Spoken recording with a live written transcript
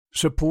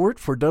Support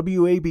for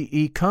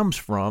WABE comes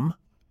from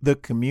the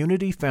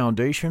Community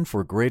Foundation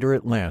for Greater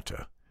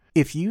Atlanta.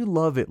 If you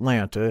love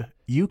Atlanta,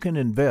 you can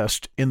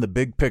invest in the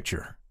big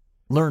picture.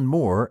 Learn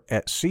more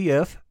at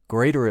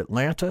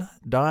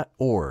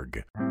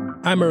cfgreateratlanta.org.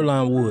 I'm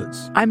Earlonne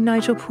Woods. I'm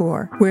Nigel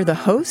Poor. We're the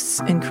hosts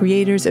and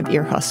creators of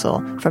Ear Hustle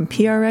from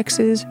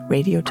PRX's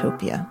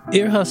Radiotopia.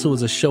 Ear Hustle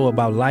is a show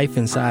about life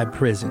inside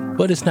prison,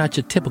 but it's not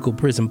your typical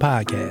prison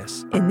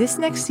podcast. In this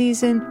next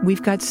season,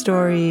 we've got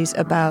stories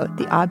about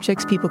the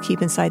objects people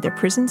keep inside their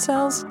prison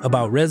cells,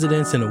 about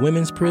residents in a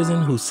women's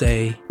prison who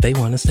say they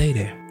want to stay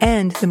there,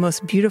 and the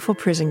most beautiful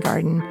prison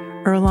garden.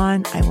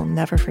 Earlonne, I will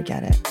never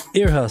forget it.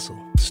 Ear Hustle.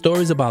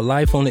 Stories about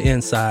life on the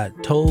inside,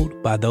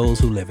 told by those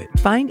who live it.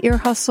 Find Ear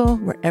Hustle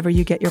wherever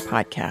you get your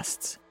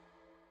podcasts.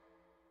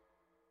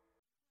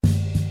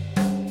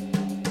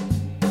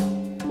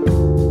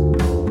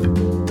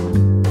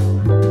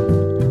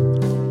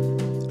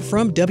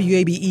 From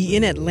WABE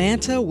in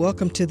Atlanta,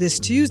 welcome to this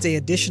Tuesday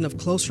edition of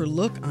Closer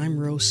Look. I'm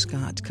Rose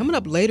Scott. Coming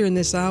up later in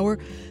this hour,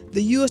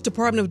 the U.S.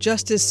 Department of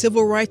Justice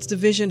Civil Rights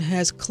Division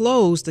has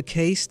closed the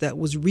case that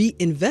was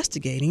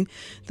re-investigating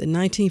the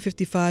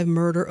 1955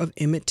 murder of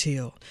Emmett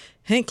Till.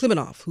 Hank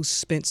Klimanoff, who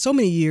spent so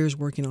many years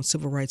working on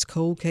civil rights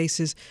cold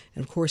cases,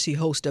 and of course he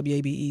hosts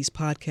WABE's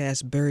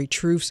podcast, Buried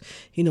Truths.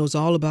 He knows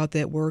all about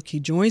that work.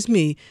 He joins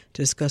me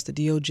to discuss the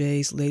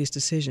DOJ's latest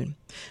decision.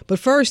 But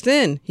first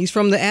then, he's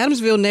from the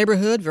Adamsville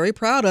neighborhood, very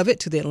proud of it,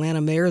 to the Atlanta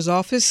mayor's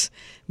office.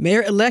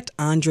 Mayor-elect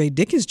Andre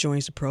Dickens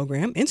joins the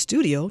program in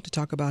studio to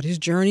talk about his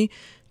journey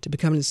to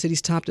becoming the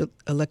city's top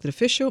elected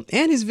official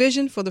and his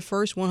vision for the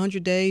first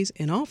 100 days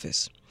in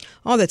office.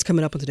 All that's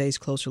coming up on today's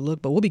Closer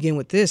Look, but we'll begin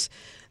with this.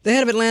 The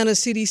head of Atlanta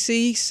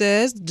CDC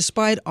says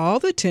despite all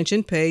the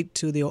attention paid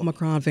to the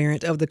Omicron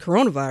variant of the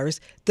coronavirus,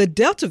 the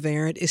Delta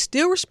variant is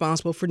still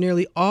responsible for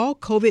nearly all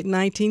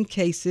COVID-19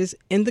 cases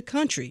in the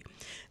country.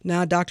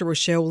 Now, Dr.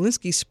 Rochelle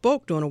Walensky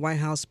spoke during a White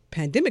House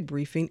pandemic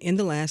briefing in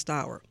the last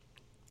hour.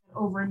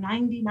 Over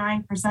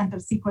 99%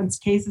 of sequenced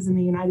cases in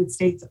the United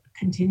States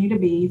continue to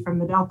be from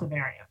the Delta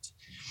variant.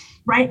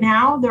 Right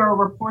now, there are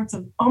reports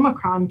of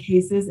Omicron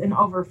cases in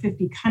over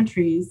 50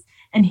 countries.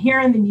 And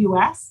here in the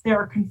U.S., there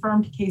are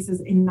confirmed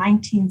cases in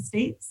 19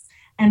 states,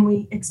 and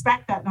we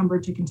expect that number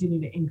to continue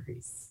to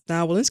increase.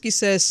 Now, Walensky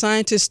says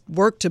scientists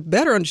work to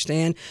better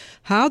understand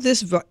how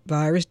this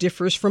virus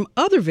differs from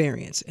other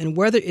variants and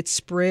whether it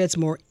spreads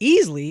more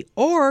easily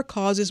or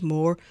causes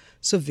more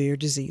severe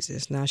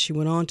diseases. Now, she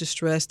went on to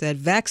stress that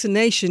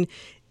vaccination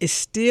is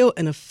still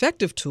an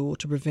effective tool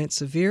to prevent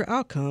severe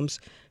outcomes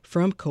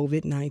from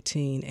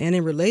COVID-19. And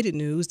in related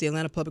news, the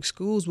Atlanta Public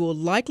Schools will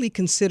likely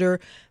consider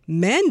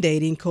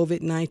mandating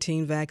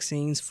COVID-19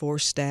 vaccines for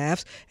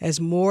staffs as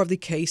more of the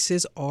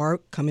cases are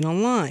coming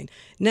online.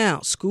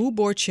 Now, School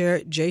Board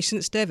Chair Jason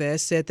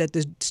Estevez said that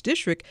the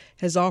district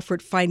has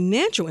offered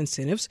financial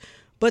incentives,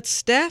 but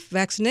staff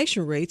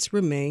vaccination rates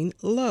remain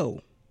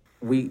low.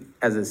 We,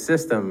 as a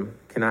system,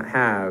 cannot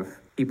have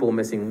people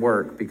missing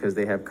work because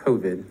they have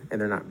COVID and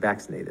they're not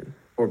vaccinated,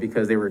 or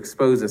because they were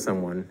exposed to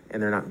someone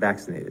and they're not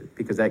vaccinated,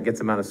 because that gets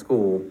them out of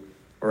school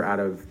or out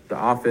of the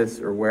office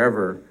or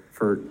wherever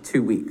for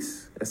 2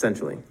 weeks,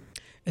 essentially.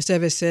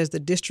 Estevez says the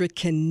district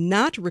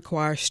cannot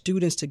require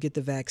students to get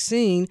the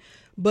vaccine,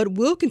 but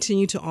will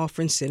continue to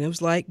offer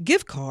incentives like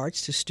gift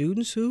cards to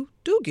students who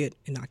do get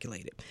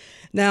inoculated.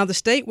 Now, the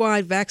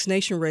statewide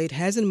vaccination rate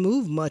hasn't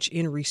moved much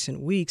in recent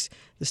weeks.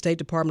 The State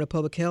Department of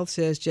Public Health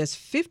says just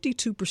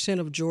 52%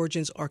 of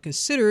Georgians are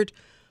considered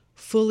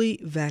fully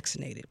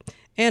vaccinated.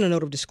 And a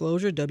note of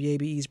disclosure,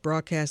 WABE's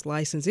broadcast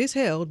license is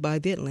held by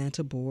the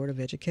Atlanta Board of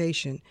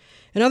Education.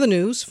 In other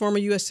news, former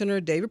U.S. Senator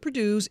David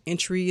Perdue's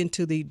entry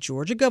into the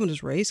Georgia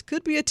governor's race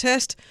could be a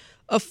test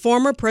of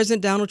former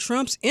President Donald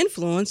Trump's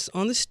influence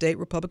on the state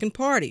Republican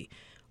Party.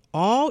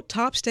 All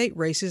top state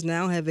races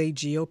now have a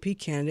GOP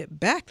candidate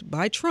backed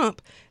by Trump,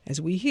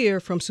 as we hear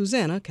from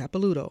Susanna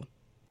Capelouto.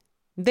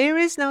 There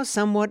is now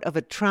somewhat of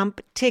a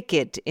Trump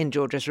ticket in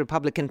Georgia's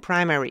Republican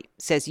primary,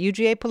 says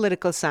UGA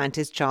political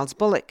scientist Charles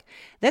Bullock.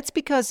 That's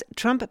because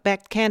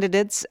Trump-backed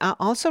candidates are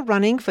also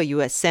running for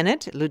U.S.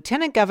 Senate,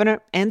 Lieutenant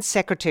Governor, and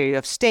Secretary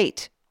of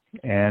State.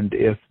 And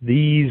if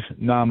these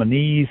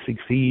nominees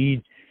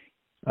succeed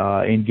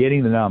in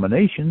getting the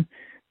nomination,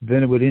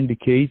 then it would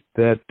indicate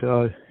that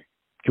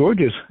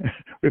Georgia's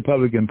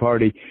Republican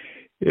Party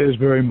is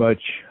very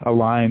much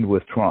aligned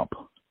with Trump.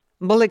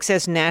 Bullock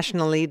says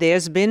nationally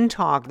there's been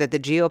talk that the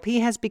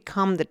GOP has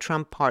become the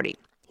Trump party.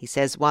 He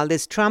says while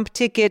this Trump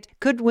ticket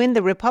could win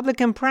the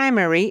Republican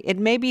primary, it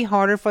may be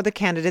harder for the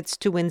candidates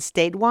to win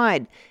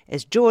statewide,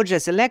 as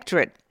Georgia's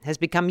electorate has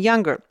become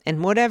younger and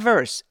more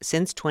diverse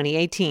since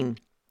 2018.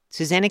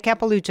 Susanna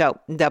Capelouto,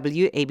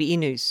 WABE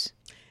News.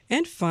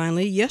 And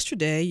finally,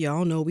 yesterday,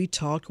 y'all know we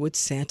talked with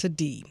Santa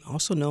D,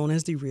 also known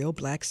as the Real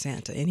Black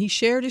Santa, and he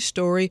shared his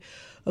story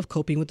of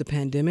coping with the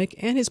pandemic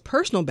and his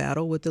personal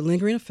battle with the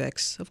lingering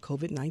effects of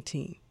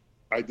COVID-19.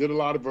 I did a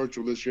lot of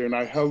virtual this year, and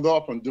I held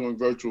off on doing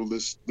virtual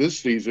this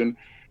season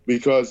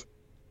because,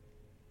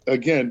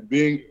 again,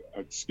 being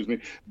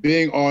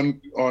on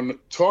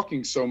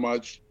talking so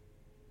much,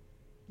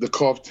 the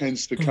cough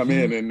tends to come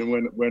in,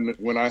 and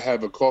when I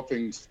have a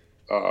coughing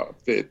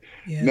fit,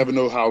 never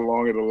know how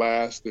long it'll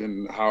last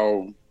and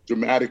how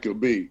dramatic it'll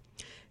be.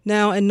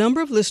 Now, a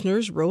number of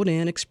listeners wrote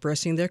in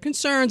expressing their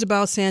concerns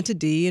about Santa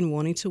D and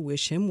wanting to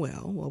wish him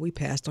well. Well, we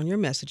passed on your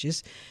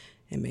messages,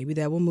 and maybe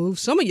that will move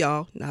some of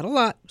y'all, not a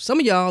lot, some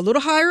of y'all a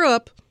little higher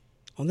up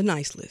on the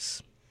nice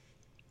list.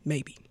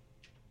 Maybe.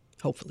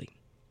 Hopefully.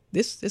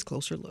 This is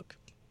Closer Look.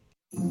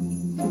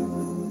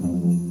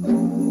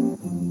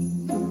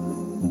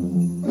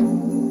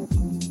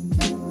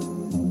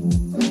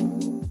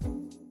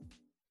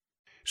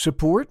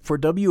 Support for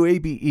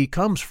WABE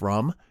comes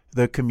from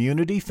the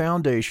Community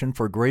Foundation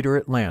for Greater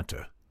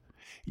Atlanta.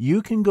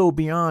 You can go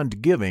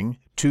beyond giving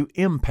to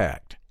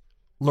impact.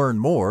 Learn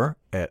more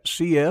at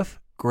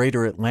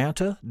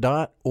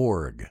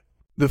cfgreateratlanta.org.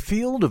 The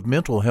field of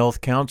mental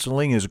health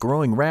counseling is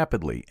growing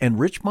rapidly, and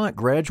Richmont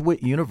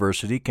Graduate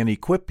University can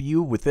equip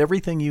you with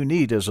everything you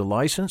need as a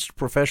licensed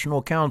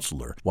professional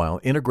counselor while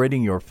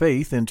integrating your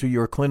faith into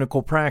your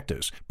clinical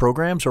practice.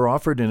 Programs are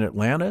offered in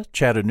Atlanta,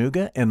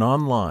 Chattanooga, and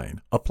online.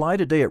 Apply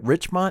today at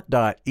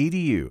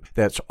richmont.edu.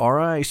 That's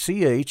richmont.edu.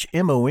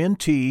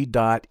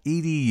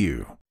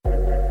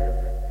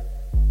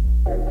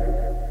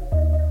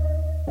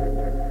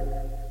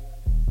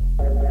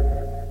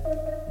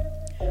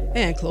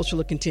 And Closer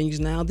Look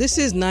continues now. This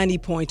is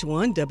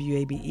 90.1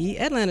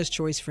 WABE, Atlanta's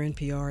choice for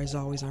NPR. As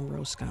always, I'm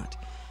Rose Scott.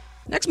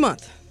 Next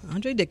month,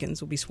 Andre Dickens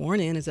will be sworn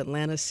in as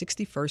Atlanta's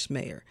 61st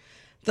mayor.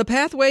 The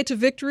pathway to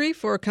victory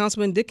for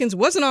Councilman Dickens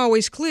wasn't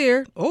always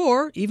clear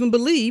or even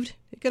believed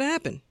it could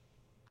happen.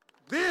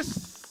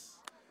 This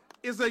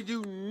is a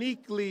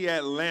uniquely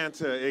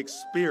Atlanta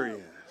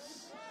experience.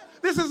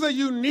 This is a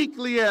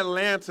uniquely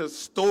Atlanta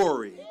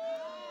story.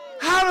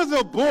 How does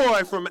a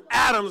boy from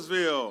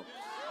Adamsville,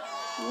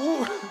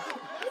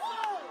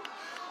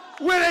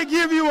 where they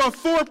give you a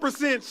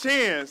 4%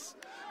 chance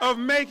of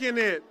making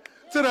it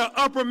to the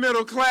upper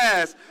middle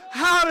class,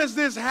 how does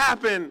this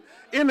happen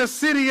in the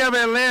city of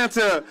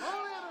Atlanta?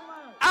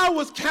 I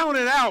was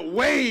counted out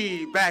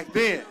way back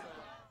then.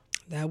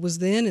 That was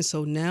then, and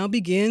so now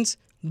begins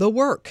the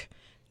work.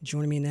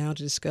 Joining me now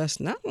to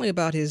discuss not only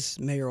about his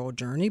mayoral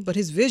journey, but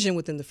his vision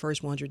within the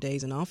first 100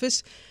 days in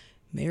office,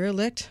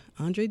 Mayor-elect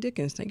Andre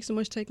Dickens. Thank you so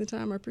much for taking the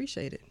time. I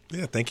appreciate it.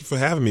 Yeah, thank you for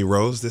having me,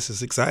 Rose. This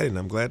is exciting.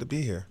 I'm glad to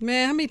be here.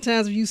 Man, how many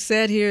times have you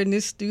sat here in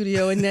this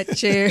studio in that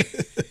chair?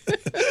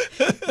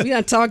 We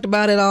done talked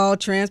about it all,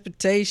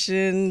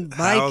 transportation,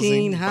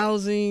 biking,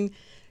 housing.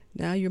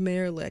 Now you're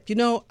mayor-elect. You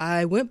know,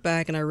 I went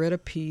back and I read a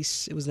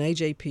piece. It was an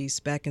AJ piece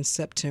back in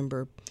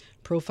September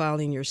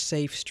profiling your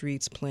Safe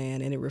Streets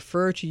plan, and it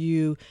referred to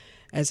you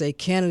as a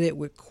candidate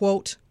with,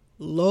 quote,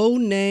 low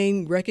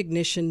name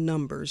recognition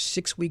numbers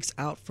 6 weeks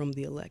out from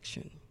the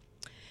election.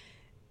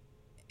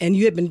 And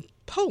you had been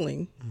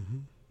polling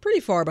pretty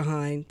far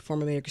behind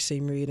former Mayor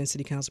Kasim Reed and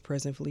City Council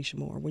President Felicia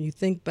Moore. When you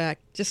think back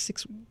just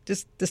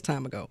this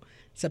time ago,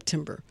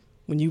 September,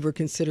 when you were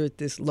considered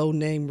this low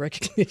name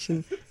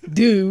recognition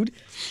dude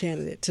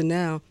candidate to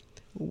now,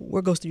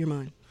 what goes through your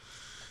mind?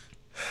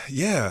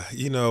 Yeah,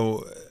 you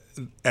know,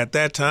 at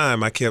that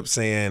time I kept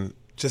saying,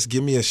 just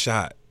give me a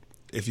shot.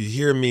 If you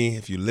hear me,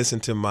 if you listen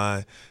to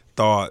my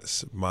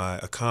thoughts, my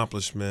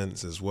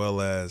accomplishments, as well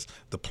as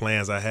the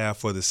plans I have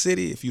for the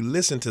city, if you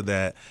listen to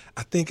that,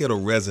 I think it'll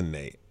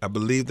resonate. I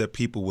believe that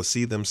people will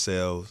see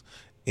themselves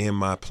in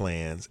my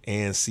plans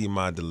and see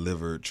my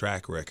delivered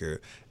track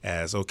record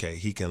as, okay,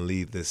 he can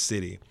lead this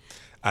city.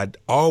 I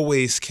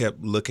always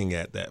kept looking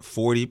at that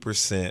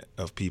 40%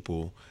 of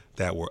people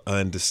that were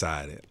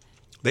undecided.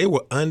 They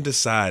were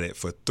undecided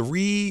for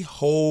 3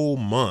 whole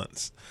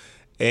months.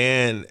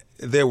 And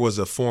there was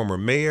a former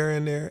mayor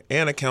in there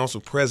and a council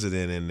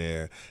president in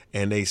there,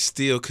 and they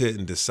still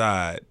couldn't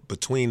decide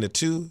between the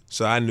two.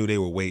 So I knew they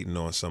were waiting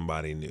on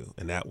somebody new,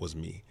 and that was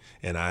me.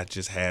 And I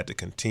just had to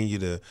continue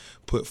to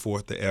put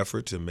forth the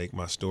effort to make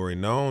my story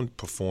known,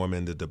 perform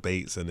in the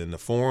debates and in the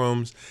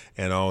forums,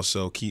 and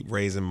also keep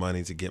raising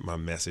money to get my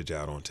message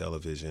out on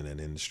television and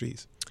in the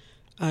streets.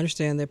 I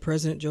understand that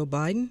President Joe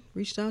Biden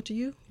reached out to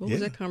you. What was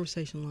that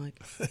conversation like?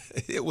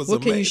 It was What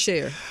amazing. can you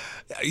share?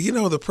 You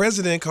know, the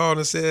president called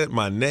and said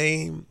my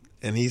name,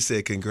 and he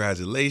said,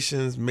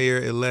 congratulations,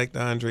 Mayor-elect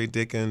Andre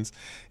Dickens.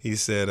 He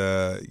said,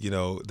 you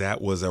know,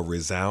 that was a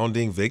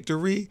resounding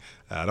victory.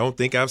 I don't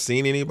think I've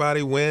seen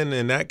anybody win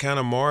in that kind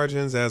of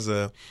margins as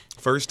a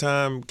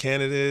first-time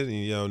candidate,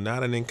 you know,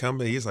 not an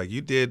incumbent. He's like, you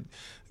did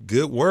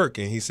good work.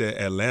 And he said,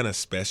 Atlanta's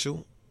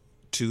special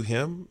to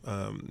him.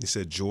 He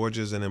said,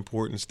 Georgia's an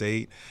important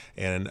state,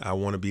 and I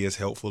want to be as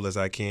helpful as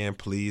I can.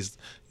 Please,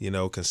 you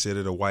know,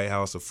 consider the White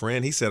House a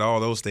friend. He said all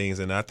those things,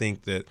 and I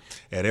think that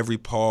at every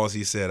pause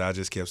he said, I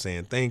just kept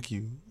saying, thank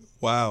you.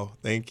 Wow,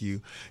 thank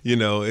you. You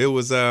know, it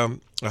was a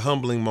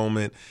humbling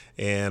moment,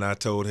 and I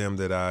told him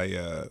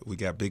that we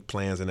got big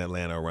plans in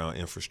Atlanta around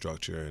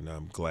infrastructure, and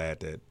I'm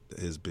glad that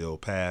his bill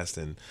passed,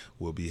 and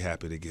we'll be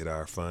happy to get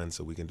our funds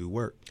so we can do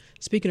work.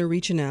 Speaking of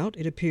reaching out,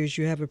 it appears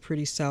you have a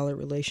pretty solid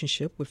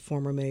relationship with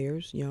former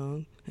mayors,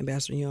 Young,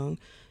 Ambassador Young,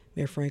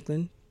 Mayor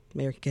Franklin,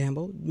 Mayor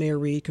Campbell, Mayor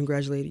Reed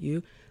congratulated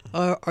you.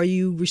 Are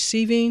you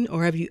receiving,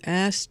 or have you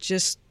asked,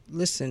 just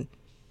listen,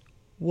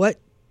 what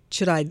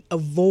should I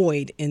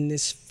avoid in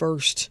this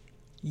first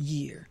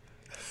year?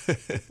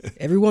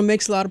 Everyone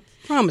makes a lot of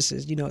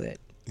promises, you know that,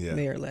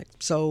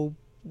 Mayor-elect. So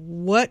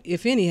what,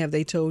 if any, have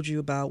they told you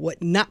about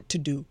what not to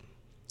do?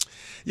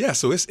 Yeah,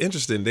 so it's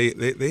interesting.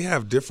 They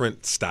have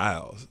different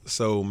styles.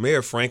 So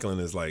Mayor Franklin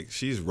is like,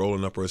 she's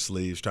rolling up her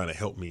sleeves trying to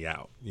help me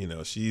out. You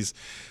know, she's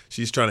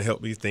trying to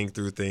help me think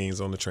through things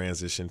on the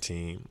transition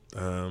team.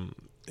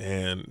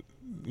 And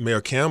Mayor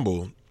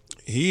Campbell,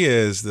 he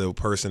is the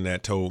person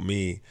that told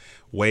me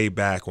way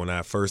back when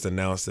I first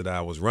announced that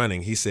I was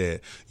running, he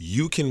said,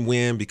 you can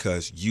win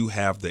because you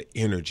have the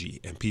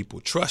energy and people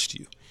trust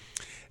you.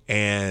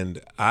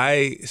 And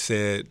I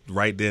said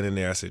right then and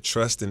there, I said,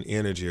 trust and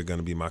energy are going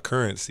to be my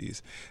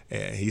currencies.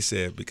 And he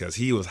said, because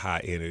he was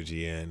high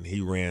energy and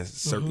he ran,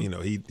 you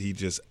know, he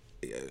just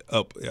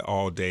up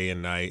all day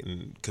and night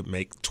and could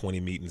make 20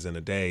 meetings in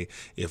a day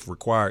if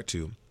required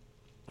to.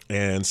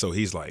 And so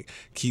he's like,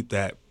 keep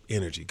that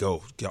energy,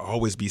 go,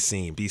 always be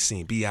seen,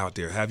 be out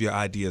there, have your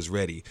ideas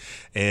ready.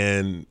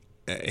 And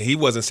he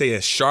wasn't saying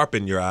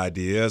sharpen your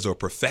ideas or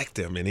perfect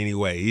them in any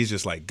way. He's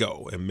just like,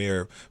 go. And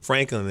Mayor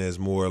Franklin is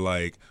more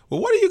like, well,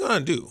 what are you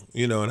going to do?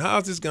 You know, and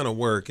how's this going to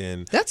work?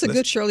 And that's a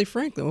good Shirley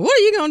Franklin. What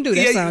are you going to do?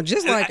 That sounds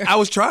just like her. I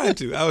was trying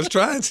to.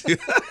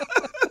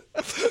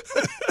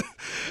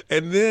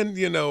 And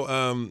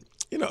then,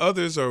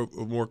 others are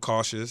more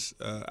cautious.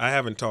 I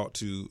haven't talked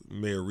to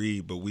Mayor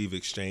Reed, but we've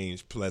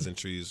exchanged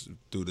pleasantries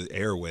through the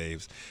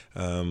airwaves.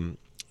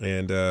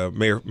 And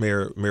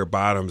Mayor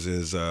Bottoms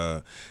is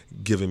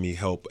giving me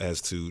help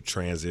as to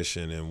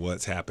transition and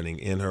what's happening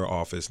in her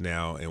office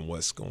now and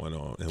what's going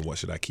on and what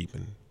should I keep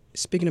in.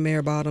 Speaking of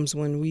Mayor Bottoms,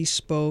 when we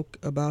spoke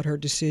about her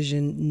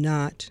decision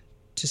not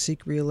to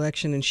seek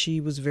re-election, and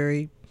she was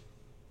very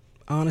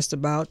honest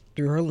about,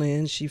 through her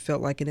lens, she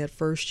felt like in that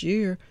first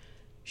year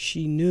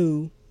she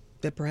knew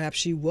that perhaps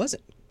she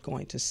wasn't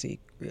going to seek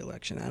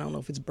re-election. I don't know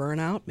if it's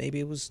burnout. Maybe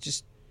it was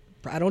just,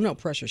 I don't know,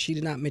 pressure. She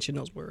did not mention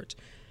those words.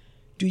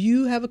 Do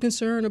you have a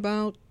concern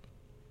about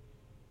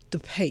the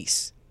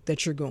pace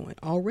that you're going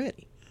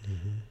already?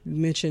 Mm-hmm. You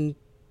mentioned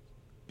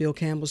Bill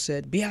Campbell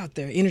said, be out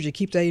there, energy,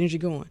 keep that energy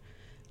going.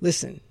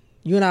 Listen,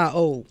 you and I are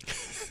old.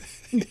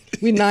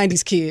 We're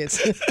 90s kids.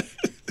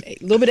 A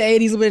little bit of 80s,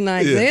 a little bit of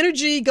 90s. Yeah. The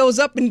energy goes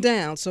up and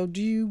down. So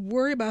do you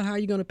worry about how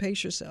you're going to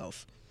pace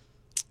yourself?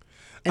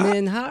 And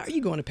then how are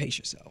you going to pace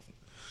yourself?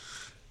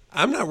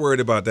 I'm not worried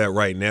about that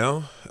right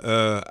now.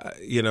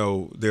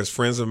 There's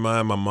friends of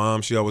mine. My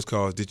mom, she always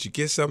calls, did you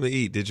get something to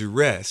eat? Did you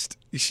rest?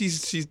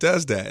 She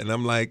does that. And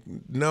I'm like,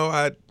 no,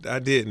 I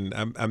didn't.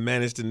 I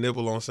managed to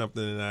nibble on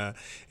something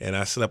and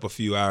I slept a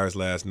few hours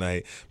last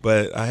night.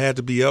 But I had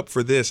to be up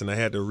for this and I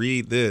had to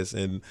read this.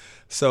 And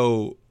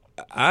so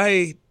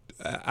I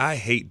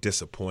hate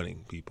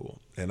disappointing people.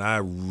 And I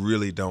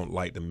really don't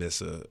like to miss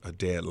a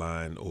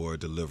deadline or a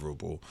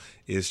deliverable.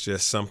 It's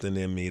just something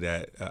in me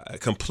that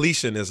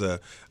completion is a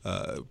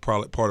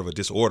part of a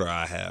disorder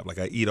I have. Like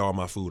I eat all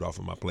my food off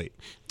of my plate.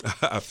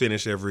 I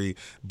finish every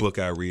book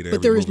I read.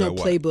 But there is no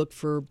playbook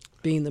for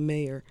being the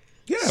mayor.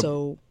 Yeah.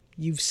 So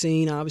you've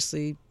seen,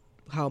 obviously,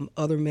 how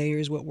other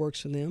mayors, what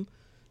works for them.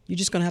 You're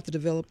just going to have to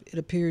develop, it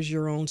appears,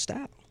 your own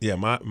style. Yeah,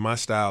 my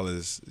style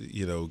is,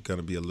 going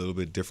to be a little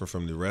bit different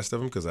from the rest of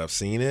them because I've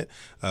seen it.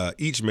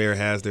 Each mayor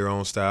has their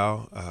own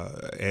style.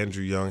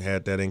 Andrew Young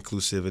had that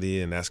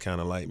inclusivity, and that's kind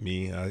of like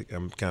me.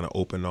 I'm kind of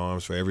open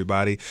arms for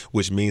everybody,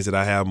 which means that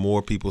I have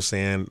more people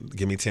saying,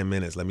 give me 10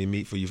 minutes. Let me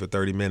meet for you for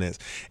 30 minutes.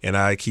 And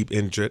I keep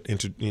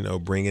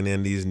bringing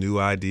in these new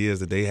ideas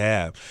that they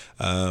have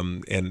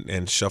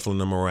and shuffling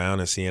them around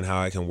and seeing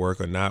how it can work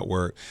or not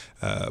work.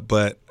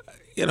 But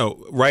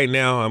right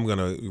now I'm going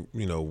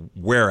to,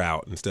 wear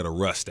out instead of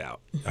rust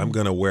out. Mm-hmm. I'm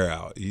going to wear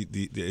out.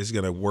 It's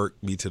going to work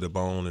me to the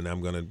bone, and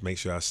I'm going to make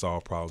sure I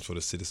solve problems for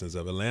the citizens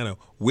of Atlanta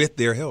with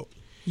their help.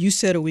 You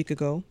said a week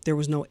ago there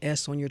was no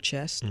S on your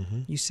chest.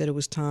 Mm-hmm. You said it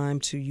was time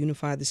to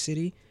unify the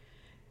city.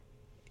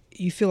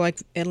 You feel like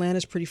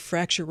Atlanta's pretty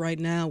fractured right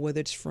now,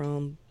 whether it's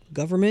from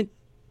government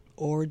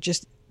or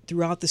just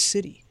throughout the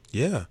city.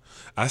 Yeah.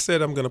 I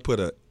said I'm going to put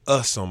a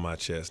us on my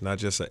chest, not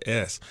just a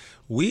S.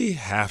 We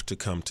have to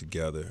come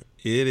together.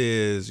 It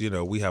is,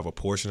 we have a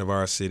portion of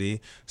our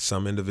city.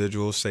 Some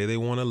individuals say they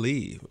want to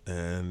leave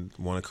and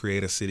want to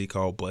create a city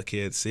called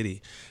Buckhead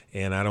City.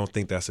 And I don't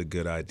think that's a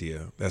good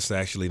idea. That's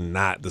actually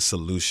not the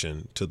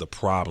solution to the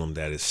problem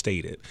that is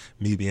stated.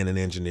 Me being an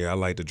engineer, I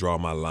like to draw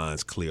my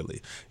lines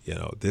clearly.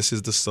 This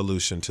is the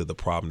solution to the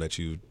problem that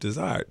you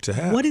desire to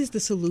have. What is the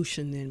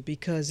solution then?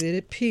 Because it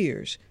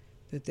appears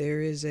that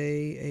there is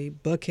a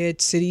Buckhead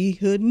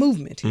cityhood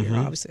movement here. Mm-hmm.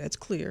 Obviously, that's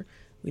clear.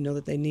 We know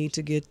that they need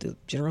to get the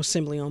General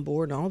Assembly on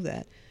board and all of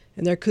that.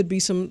 And there could be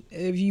some,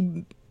 if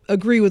you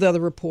agree with other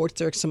reports,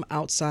 there are some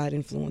outside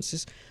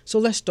influences. So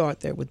let's start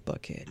there with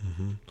Buckhead.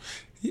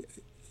 Mm-hmm.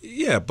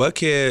 Yeah,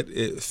 Buckhead,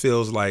 it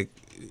feels like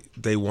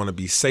they want to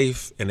be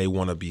safe and they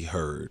want to be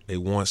heard. They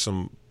want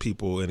some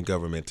people in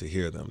government to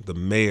hear them. The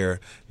mayor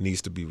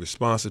needs to be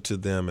responsive to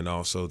them, and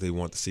also they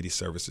want the city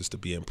services to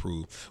be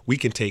improved. We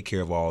can take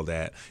care of all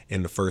that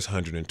in the first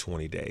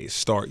 120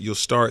 days. You'll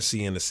start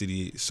seeing the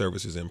city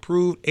services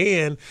improve,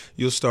 and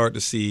you'll start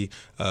to see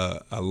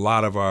a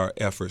lot of our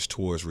efforts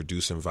towards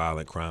reducing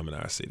violent crime in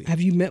our city.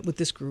 Have you met with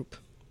this group?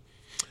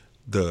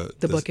 The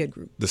Buckhead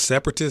group. The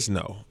separatists,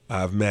 no.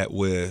 I'm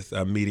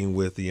meeting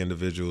with the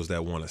individuals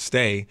that want to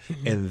stay,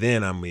 and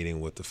then I'm meeting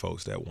with the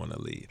folks that want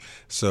to leave.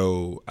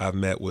 So I've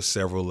met with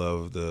several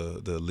of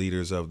the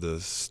leaders of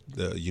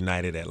the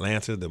United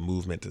Atlanta, the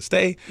movement to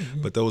stay,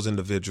 but those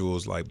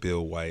individuals like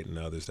Bill White and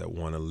others that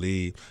want to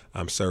leave,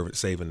 I'm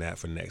saving that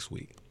for next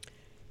week.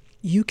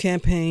 You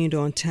campaigned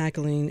on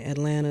tackling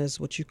Atlanta's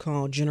what you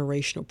call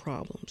generational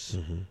problems.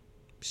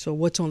 So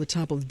what's on the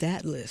top of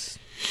that list?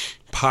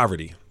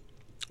 Poverty.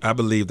 I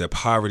believe that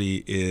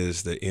poverty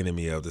is the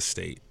enemy of the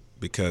state,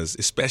 because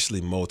especially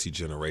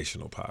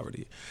multi-generational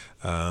poverty,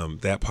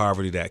 that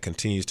poverty that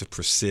continues to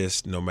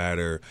persist no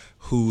matter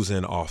who's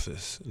in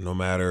office, no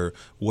matter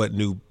what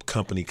new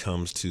company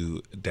comes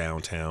to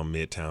downtown,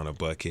 midtown, or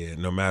Buckhead,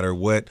 no matter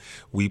what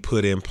we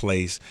put in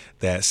place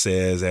that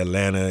says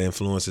Atlanta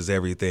influences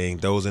everything,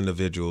 those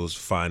individuals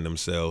find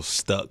themselves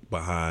stuck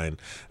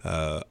behind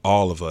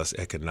all of us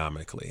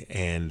economically.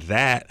 And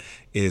that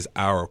is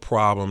our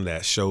problem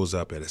that shows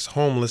up as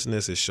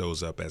homelessness. It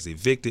shows up as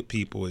evicted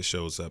people. It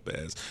shows up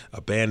as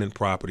abandoned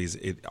properties.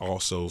 It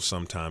also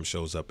sometimes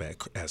shows up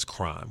as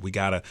crime. We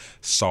got to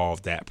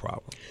solve that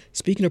problem.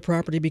 Speaking of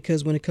property,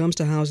 because when it comes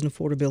to housing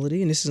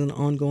affordability, and this is an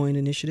ongoing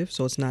initiative,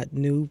 so it's not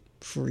new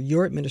for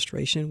your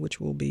administration,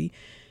 which will be,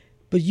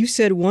 but you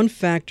said one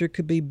factor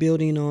could be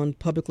building on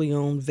publicly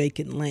owned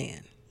vacant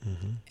land.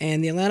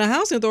 And the Atlanta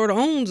Housing Authority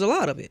owns a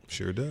lot of it.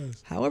 Sure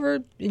does. However,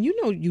 and you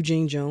know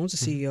Eugene Jones, the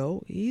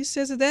CEO, he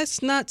says that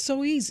that's not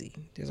so easy.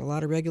 There's a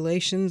lot of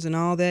regulations and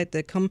all that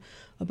come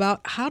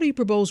about. How do you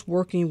propose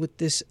working with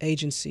this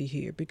agency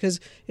here? Because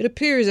it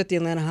appears that the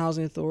Atlanta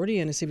Housing Authority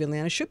and the City of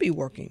Atlanta should be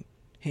working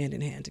hand in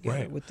hand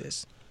together with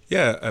this.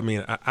 Yeah, I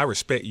mean, I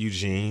respect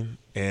Eugene,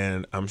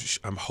 and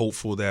I'm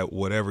hopeful that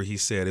whatever he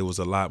said, it was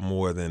a lot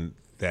more than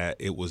that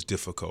it was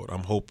difficult.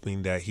 I'm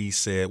hoping that he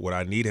said what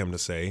I need him to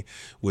say,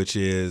 which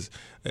is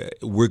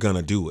we're going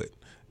to do it,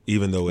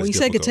 even though it's difficult. Well, he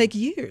said it could take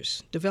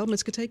years.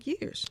 Developments could take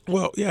years.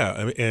 Well,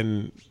 yeah.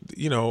 And,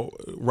 you know,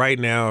 right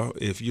now,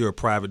 if you're a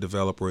private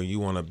developer and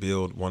you want to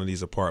build one of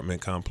these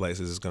apartment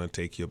complexes, it's going to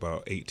take you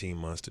about 18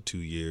 months to 2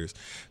 years.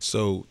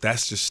 So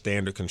that's just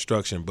standard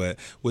construction. But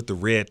with the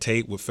red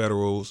tape with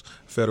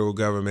federal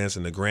governments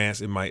and the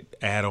grants, it might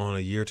add on a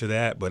year to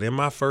that. But in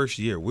my first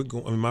year,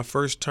 in my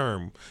first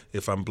term,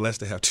 if I'm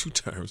blessed to have 2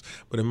 terms,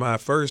 but in my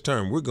first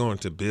term, we're going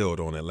to build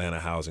on Atlanta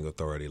Housing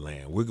Authority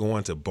land. We're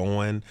going to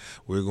Bowen.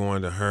 We're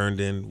going to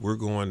Herndon. We're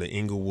going to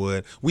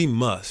Inglewood. We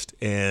must.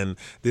 And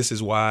this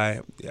is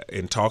why,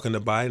 in talking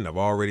to Biden, I've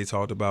already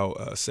talked about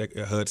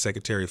HUD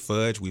Secretary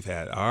Fudge. We've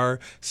had our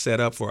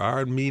setup for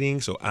our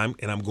meeting. So I'm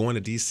going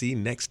to D.C.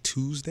 next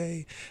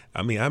Tuesday.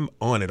 I mean, I'm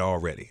on it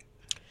already.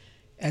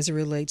 As it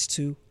relates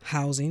to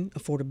housing,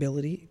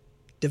 affordability,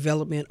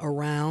 development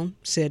around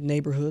said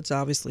neighborhoods,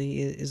 obviously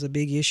is a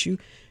big issue.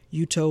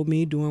 You told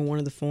me during one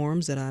of the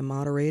forums that I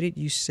moderated,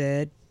 you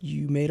said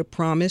you made a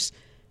promise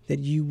that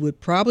you would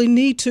probably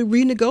need to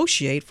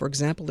renegotiate. For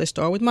example, let's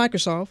start with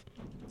Microsoft,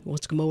 who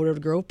wants to come over to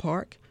Grove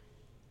Park.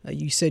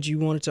 You said you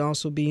wanted to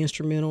also be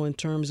instrumental in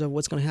terms of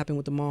what's going to happen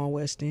with the Mall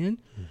West End.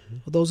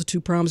 Well, those are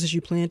 2 promises you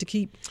plan to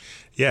keep?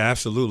 Yeah,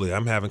 absolutely.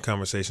 I'm having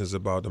conversations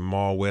about the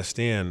Mall West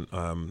End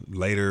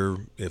later,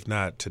 if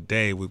not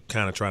today. We're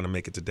kind of trying to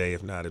make it today.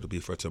 If not, it'll be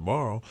for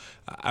tomorrow.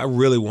 I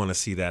really want to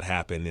see that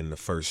happen in the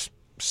first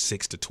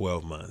 6 to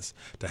 12 months,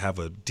 to have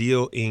a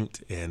deal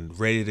inked and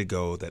ready to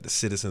go that the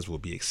citizens will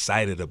be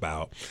excited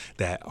about,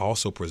 that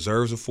also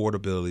preserves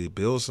affordability,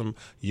 builds some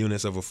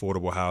units of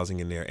affordable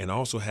housing in there, and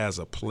also has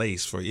a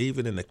place for,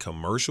 even in the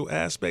commercial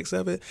aspects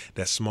of it,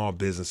 that small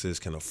businesses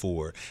can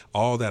afford.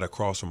 All that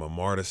across from a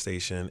MARTA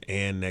station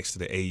and next to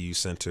the AU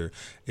Center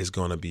is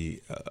going to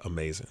be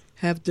amazing.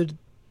 Have the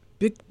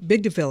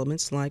big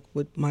developments like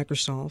with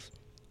Microsoft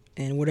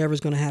and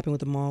whatever's going to happen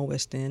with the Mall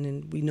West End,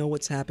 and we know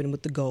what's happening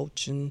with the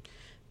Gulch, and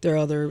there are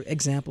other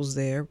examples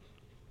there.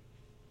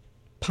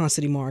 Ponce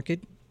City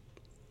Market.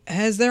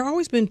 Has there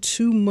always been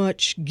too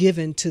much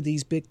given to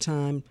these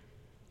big-time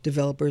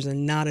developers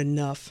and not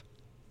enough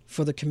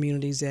for the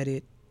communities that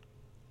it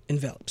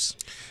envelops?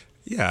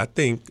 Yeah, I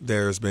think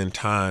there's been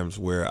times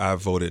where I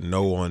voted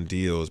no on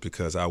deals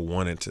because I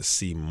wanted to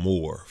see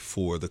more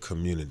for the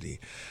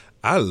community.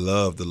 I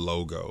love the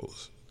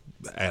logos.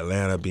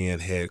 Atlanta being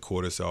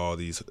headquarters to all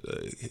these,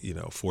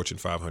 Fortune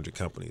 500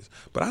 companies.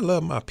 But I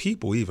love my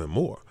people even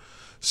more.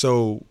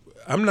 So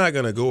I'm not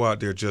going to go out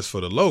there just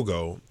for the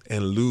logo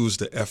and lose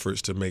the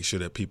efforts to make sure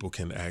that people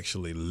can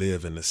actually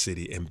live in the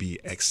city and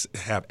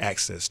have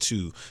access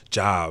to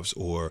jobs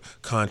or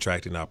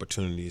contracting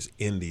opportunities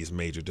in these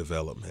major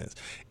developments.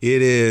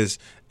 It is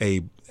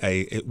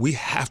we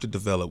have to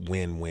develop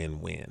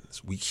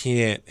win-win-wins. We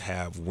can't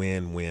have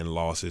win-win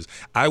losses.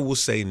 I will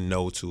say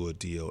no to a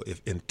deal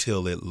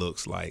until it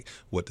looks like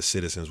what the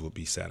citizens will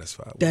be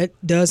satisfied with. That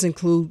does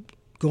include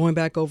going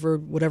back over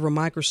whatever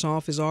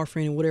Microsoft is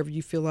offering and whatever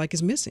you feel like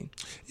is missing.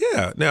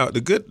 Yeah. Now,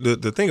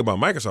 the thing about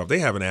Microsoft, they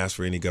haven't asked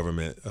for any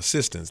government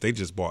assistance. They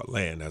just bought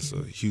land. That's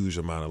a huge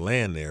amount of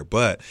land there.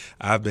 But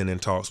I've been in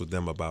talks with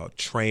them about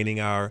training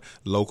our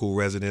local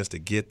residents to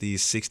get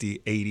these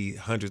 $60,000, $80,000,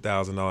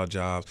 $100,000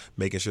 jobs,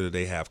 making sure that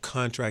they have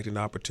contracting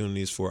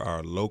opportunities for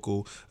our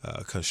local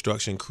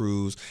construction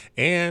crews,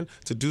 and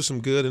to do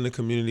some good in the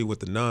community with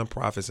the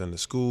nonprofits and the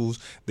schools.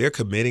 They're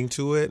committing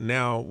to it.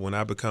 Now, when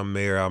I become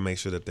mayor, I'll make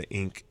sure that the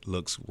ink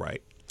looks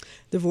right.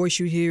 The voice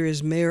you hear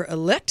is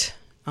Mayor-elect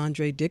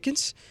Andre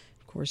Dickens.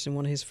 Of course, in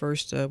one of his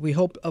first, we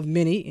hope, of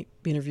many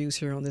interviews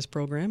here on this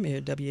program here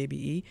at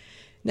WABE.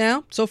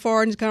 Now, so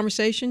far in this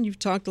conversation, you've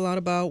talked a lot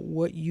about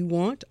what you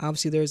want.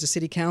 Obviously, there's a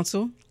city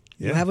council.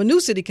 Yeah. You'll have a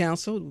new city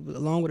council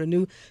along with a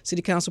new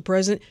city council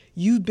president.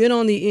 You've been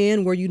on the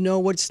end where you know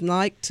what it's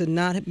like to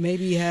not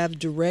maybe have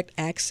direct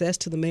access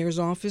to the mayor's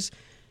office.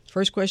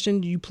 First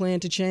question, do you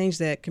plan to change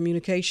that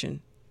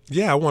communication?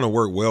 Yeah, I want to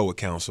work well with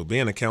council.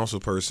 Being a council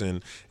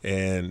person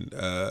and,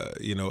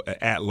 an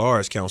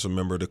at-large council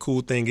member, the cool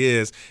thing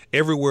is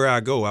everywhere I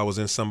go, I was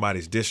in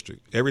somebody's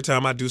district. Every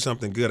time I do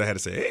something good, I had to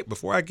say, hey,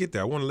 before I get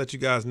there, I want to let you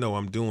guys know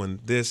I'm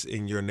doing this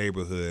in your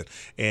neighborhood.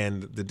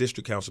 And the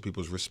district council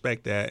people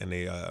respect that, and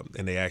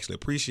they actually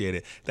appreciate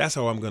it. That's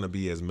how I'm going to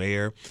be as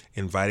mayor,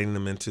 inviting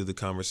them into the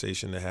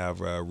conversation to have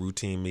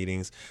routine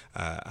meetings.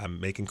 I'm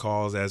making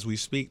calls as we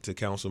speak to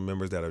council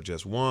members that have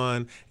just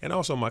won, and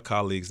also my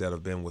colleagues that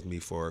have been with me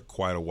for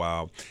quite a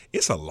while.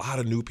 It's a lot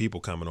of new people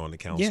coming on the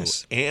council.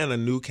 Yes. And a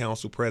new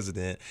council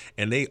president,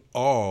 and they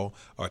all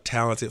are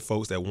talented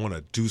folks that want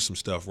to do some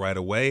stuff right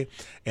away.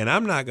 And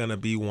I'm not going to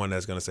be one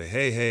that's going to say,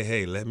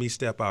 hey, let me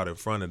step out in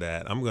front of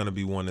that. I'm going to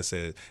be one that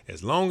says,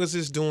 as long as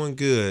it's doing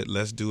good,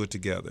 let's do it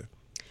together.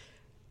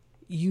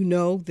 You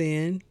know,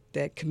 then,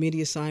 that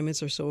committee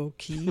assignments are so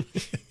key.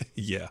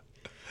 Yeah.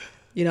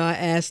 I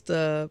asked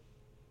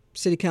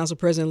City Council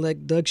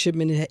President-elect Doug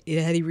Shipman,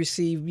 had he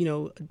received,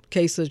 a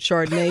case of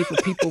Chardonnay for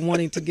people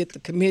wanting to get the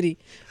committee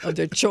of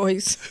their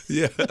choice.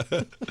 Yeah.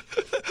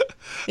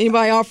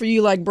 Anybody offer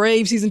you like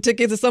Braves season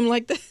tickets or something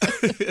like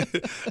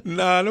that?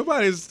 Nah,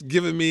 nobody's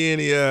giving me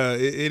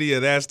any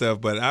of that stuff.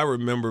 But I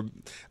remember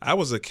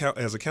as a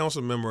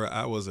council member,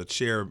 I was a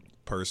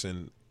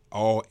chairperson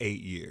all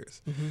 8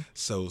 years. Mm-hmm.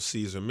 So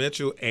Caesar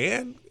Mitchell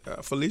and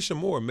Felicia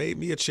Moore made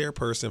me a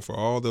chairperson for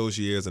all those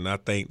years, and I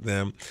thank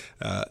them.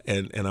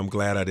 And I'm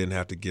glad I didn't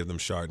have to give them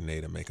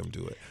Chardonnay to make them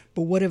do it.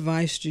 But what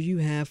advice do you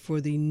have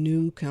for the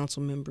new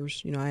council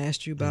members? I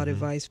asked you about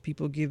advice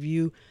people give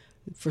you.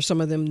 For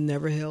some of them,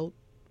 never held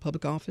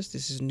public office.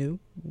 This is new.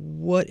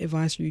 What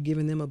advice are you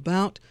giving them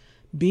about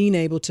being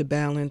able to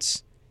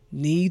balance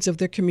needs of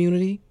their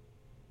community,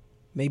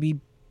 maybe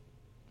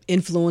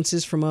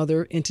influences from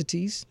other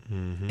entities,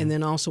 and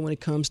then also when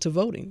it comes to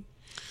voting?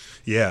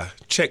 Yeah,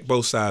 check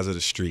both sides of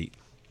the street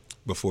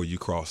before you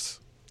cross,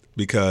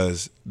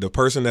 because the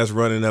person that's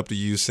running up to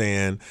you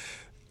saying,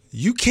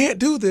 you can't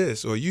do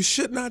this or you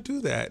should not do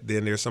that,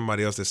 then there's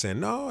somebody else that's saying,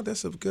 no,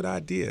 that's a good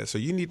idea. So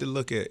you need to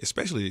look at,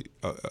 especially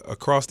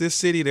across this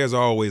city, there's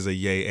always a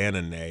yay and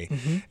a nay.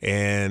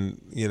 And,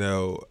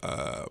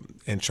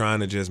 and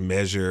trying to just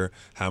measure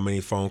how many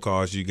phone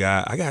calls you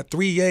got. I got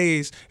 3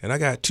 yays and I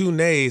got 2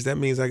 nays. That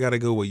means I got to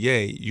go with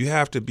yay. You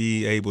have to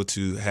be able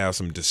to have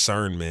some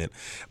discernment,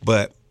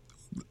 but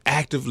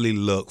actively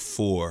look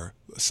for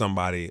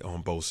somebody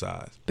on both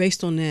sides.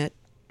 Based on that,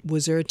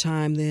 was there a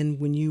time then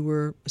when you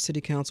were a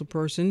city council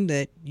person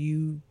that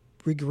you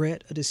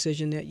regret a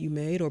decision that you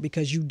made, or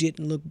because you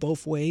didn't look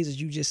both ways, as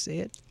you just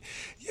said?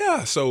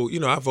 Yeah. So,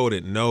 I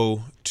voted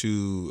no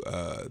to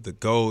the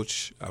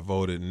Gulch. I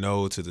voted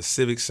no to the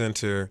Civic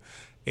Center.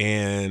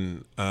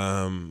 And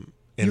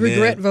you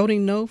regret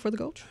voting no for the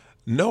Gulch?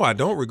 No, I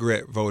don't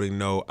regret voting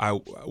no.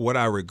 What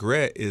I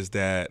regret is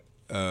that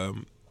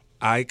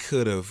I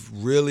could have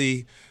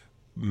really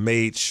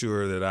made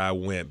sure that I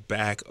went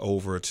back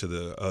over to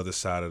the other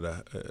side of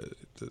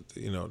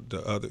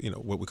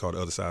what we call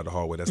the other side of the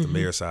hallway. That's the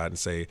mayor's side, and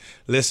say,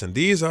 listen,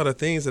 these are the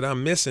things that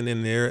I'm missing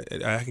in there.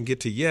 I can get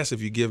to yes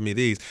if you give me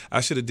these. I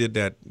should have did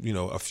that,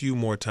 a few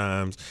more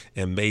times,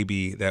 and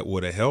maybe that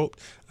would have helped,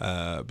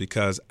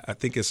 because I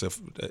think it's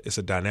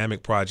a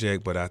dynamic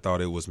project, but I thought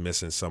it was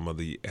missing some of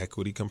the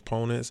equity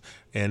components.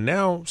 And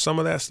now some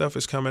of that stuff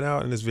is coming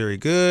out and it's very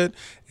good.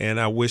 And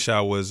I wish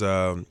I was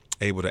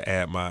able to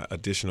add my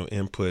additional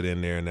input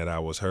in there and that I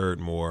was heard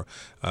more.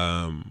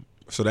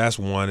 So that's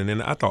one. And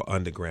then I thought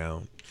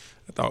underground.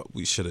 I thought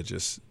we should have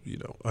just,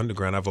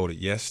 underground. I voted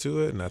yes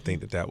to it, and I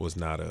think that was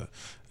not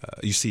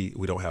you see,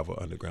 we don't have an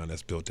underground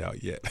that's built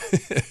out yet.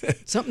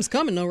 Something's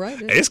coming, though, right?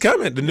 It's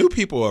coming. The new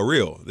people are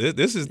real.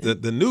 This is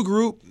the new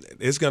group.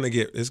 It's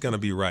gonna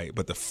be right.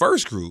 But the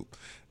first group,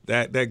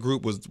 that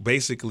group was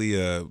basically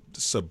a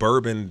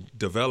suburban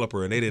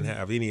developer, and they didn't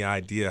have any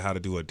idea how to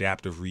do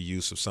adaptive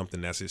reuse of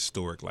something that's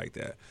historic like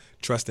that.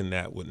 Trusting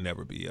that would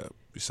never be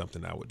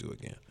something I would do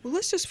again. Well,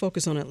 let's just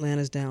focus on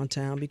Atlanta's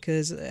downtown,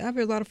 because I've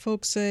heard a lot of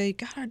folks say,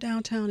 God, our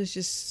downtown is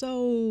just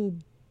so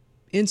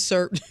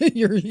insert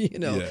your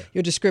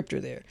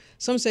descriptor there.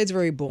 Some say it's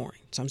very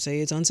boring. Some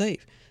say it's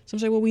unsafe. Some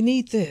say, well, we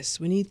need this,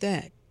 we need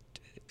that.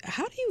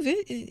 What do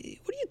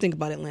you think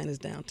about Atlanta's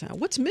downtown?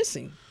 What's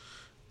missing?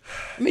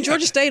 I mean,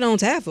 Georgia State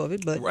owns half of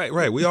it, but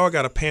right. We all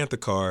got a Panther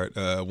card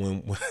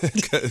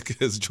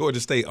because Georgia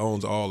State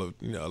owns all of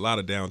a lot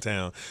of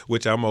downtown,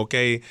 which I'm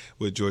okay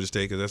with Georgia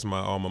State because that's my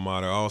alma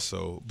mater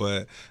also.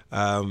 But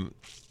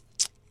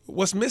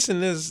what's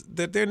missing is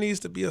that there needs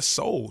to be a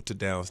soul to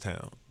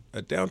downtown.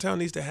 Downtown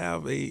needs to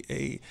have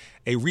a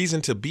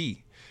reason to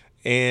be.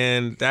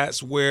 And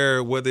that's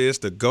where, whether it's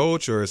the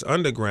Gulch or it's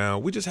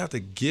underground, we just have to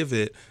give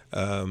it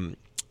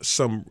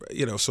some,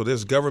 so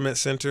there's government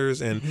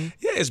centers, and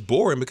it's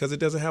boring because it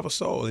doesn't have a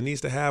soul. It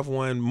needs to have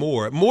one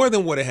more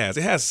than what it has.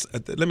 It has,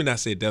 let me not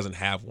say it doesn't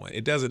have one.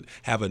 It doesn't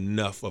have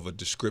enough of a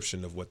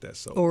description of what that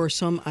soul is. Or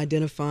some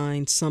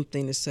identifying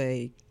something to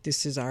say,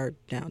 this is our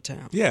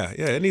downtown. Yeah.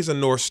 It needs a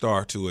North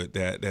Star to it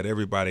that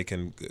everybody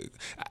can.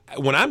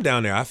 When I'm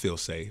down there, I feel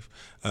safe.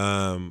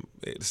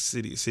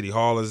 City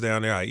Hall is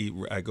down there.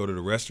 I go to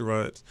the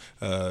restaurants,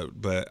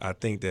 but I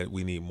think that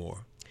we need more.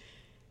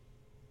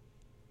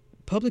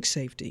 Public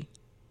safety,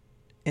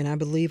 and I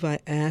believe I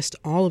asked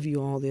all of you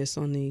all this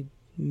on the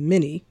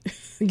many,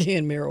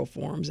 again, mayoral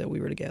forums that we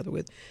were together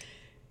with.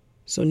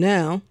 So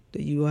now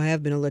that you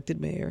have been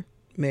elected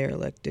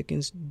Mayor-elect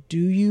Dickens, do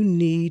you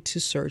need to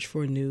search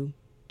for a new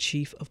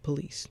chief of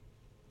police?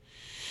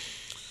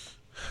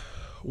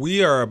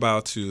 We are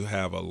about to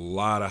have a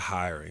lot of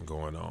hiring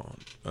going on.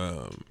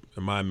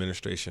 In my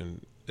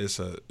administration, it's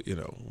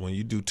when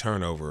you do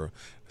turnover,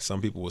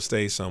 some people will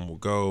stay, some will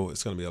go.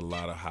 It's going to be a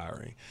lot of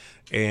hiring.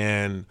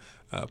 And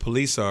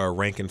police are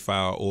rank and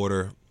file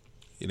order.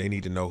 They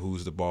need to know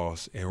who's the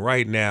boss. And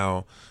right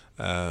now,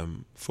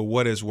 for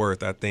what it's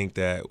worth, I think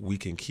that we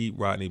can keep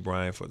Rodney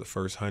Bryant for the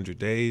first 100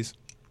 days.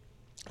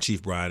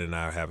 Chief Bryant and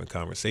I are having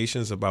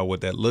conversations about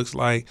what that looks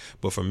like.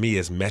 But for me,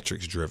 it's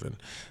metrics driven,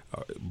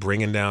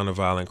 bringing down the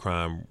violent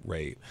crime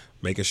rate,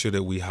 making sure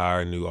that we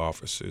hire new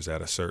officers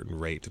at a certain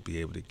rate to be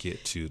able to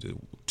get to the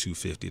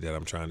 250 that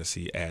I'm trying to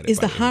see added. Is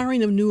the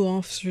hiring of new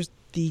officers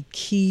the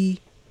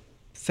key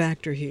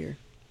factor here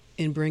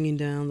in bringing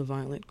down the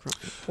violent crime?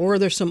 Or are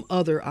there some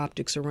other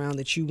optics around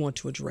that you want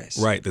to address?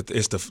 Right.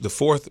 It's the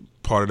fourth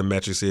part of the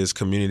metrics is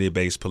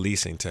community-based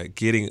policing, to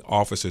getting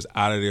officers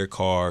out of their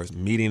cars,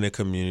 meeting the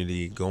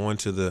community, going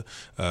to the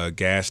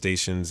gas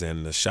stations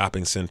and the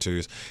shopping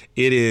centers.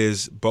 It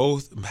is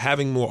both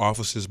having more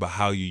officers, but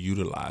how you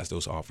utilize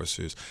those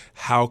officers,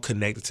 how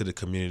connected to the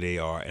community they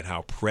are, and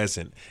how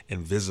present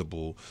and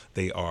visible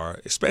they are,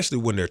 especially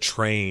when they're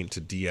trained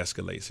to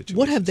de-escalate situations.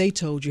 What have they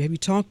told you? Have you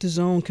talked to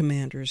zone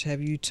commanders?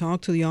 Have you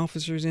talked to the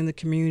officers in the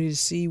community to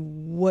see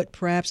what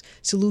perhaps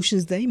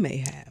solutions they may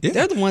have? Yeah.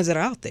 They're the ones that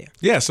are out there.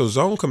 Yeah, so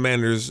zone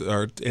commanders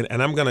are,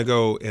 and I'm going to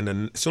go,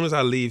 as soon as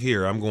I leave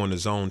here, I'm going to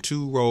zone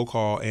 2 roll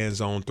call and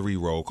zone 3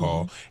 roll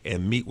call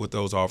and meet with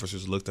those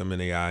officers, look them in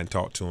the eye and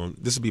talk to them.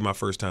 This will be my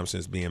first time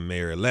since being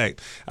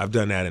mayor-elect. I've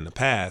done that in the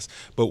past.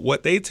 But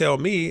what they tell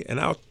me, and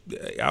I'll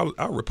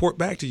report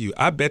back to you,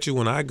 I bet you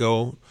when I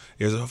go,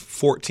 there's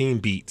 14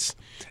 beats,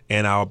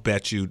 and I'll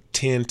bet you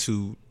 10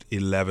 to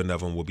 11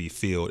 of them will be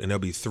filled, and there'll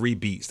be 3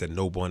 beats that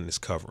no one is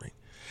covering.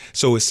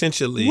 So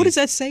essentially, what does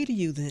that say to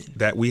you then?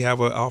 That we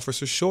have an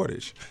officer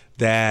shortage,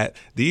 that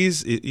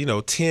these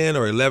 10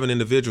 or 11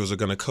 individuals are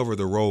going to cover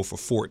the role for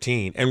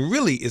 14, and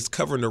really it's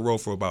covering the role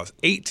for about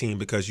 18,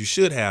 because you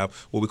should have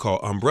what we call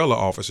umbrella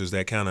officers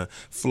that kind of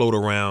float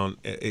around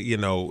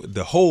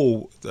the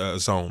whole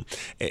zone.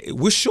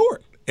 We're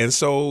short. And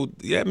so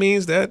that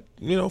means that,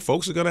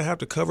 folks are going to have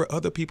to cover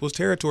other people's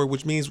territory,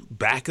 which means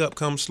backup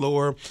comes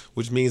slower,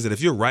 which means that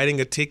if you're writing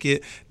a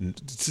ticket,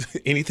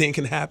 anything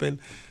can happen.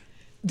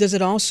 Does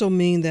it also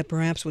mean that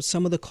perhaps with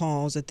some of the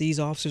calls that these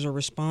officers are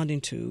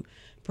responding to,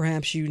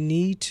 perhaps you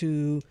need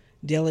to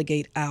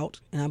delegate out?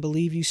 And I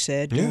believe you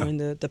said during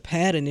the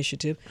PAD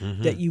initiative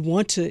that you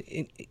want to,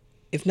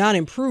 if not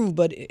improve,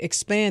 but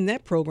expand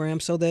that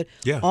program so that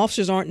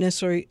officers aren't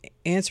necessarily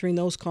answering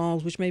those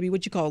calls, which may be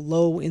what you call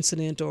low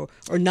incident or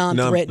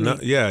non-threatening.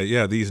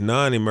 These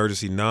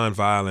non-emergency,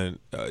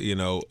 non-violent,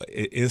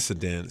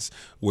 incidents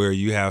where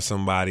you have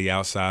somebody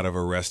outside of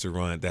a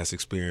restaurant that's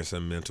experiencing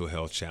a mental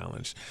health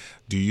challenge.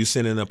 Do you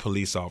send in a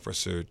police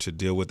officer to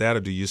deal with that, or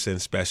do you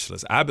send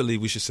specialists? I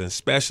believe we should send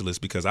specialists,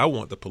 because I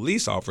want the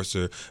police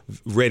officer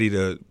ready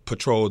to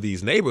patrol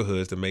these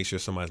neighborhoods to make sure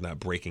somebody's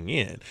not breaking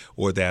in,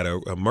 or that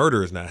a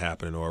murder is not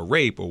happening, or a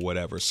rape or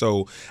whatever.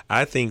 So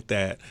I think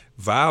that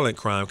violent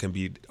crime can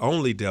be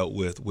only dealt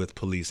with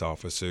police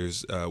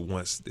officers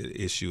once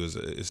the issue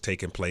is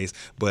taking place.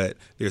 But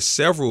there's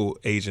several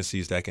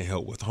agencies that can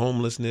help with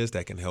homelessness,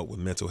 that can help with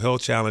mental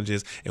health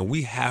challenges, and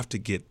we have to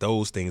get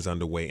those things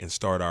underway and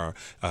start our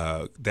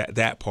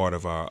that part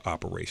of our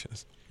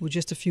operations. With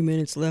just a few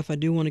minutes left, I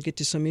do want to get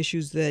to some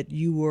issues that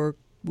you will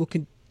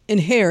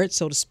inherit,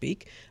 so to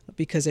speak,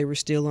 because they were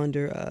still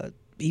under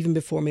even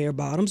before Mayor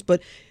Bottoms,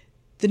 but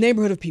the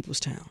neighborhood of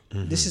Peoplestown.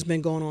 Mm-hmm. This has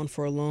been going on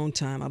for a long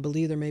time. I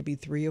believe there may be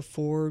 3 or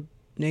 4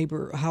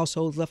 neighbor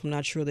households left. I'm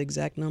not sure the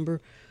exact number.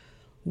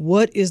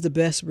 What is the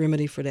best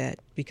remedy for that?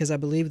 Because I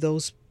believe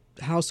those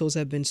households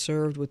have been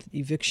served with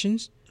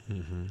evictions.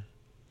 Mm-hmm.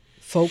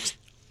 Folks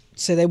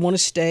say they want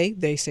to stay.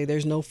 They say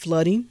there's no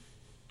flooding.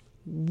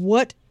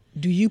 What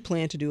do you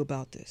plan to do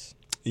about this?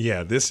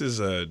 Yeah, this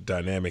is a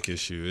dynamic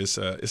issue. It's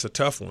a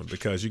tough one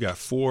because you got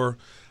 4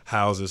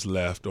 houses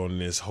left on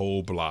this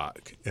whole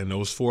block, and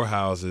those 4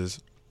 houses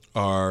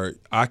are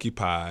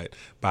occupied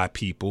by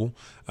people.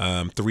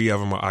 3 of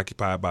them are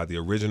occupied by the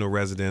original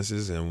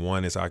residences, and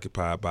 1 is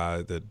occupied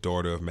by the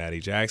daughter of Maddie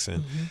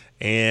Jackson. Mm-hmm.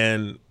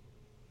 And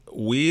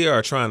we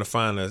are trying to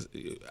find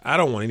I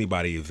don't want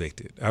anybody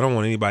evicted.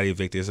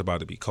 It's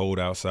about to be cold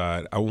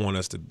outside. I want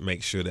us to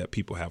make sure that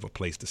people have a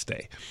place to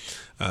stay.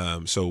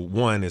 So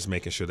 1 is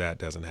making sure that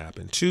doesn't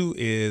happen. 2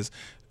 is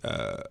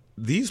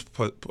these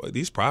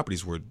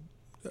properties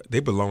they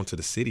belong to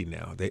the city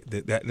now.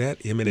 That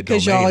eminent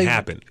domain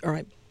happened. All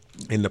right.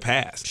 In the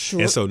past.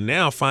 Sure. And so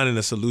now finding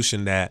a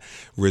solution that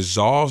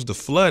resolves the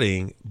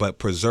flooding but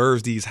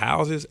preserves these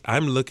houses,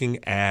 I'm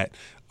looking at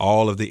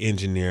all of the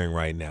engineering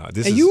right now.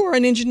 You are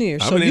an engineer,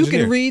 so you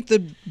engineer. can read the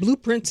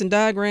blueprints and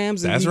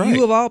diagrams, and That's you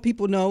right. of all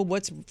people know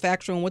what's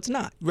factual and what's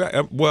not.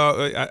 Right.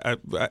 Well,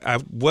 I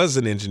was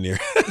an engineer.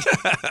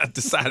 I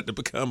decided to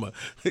become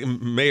a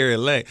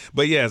mayor-elect.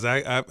 But yes,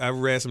 I've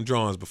read some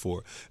drawings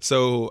before.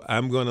 So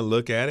I'm going to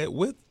look at it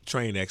with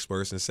trained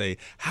experts and say,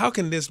 how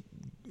can this,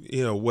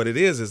 what it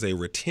is a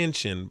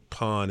retention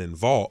pond and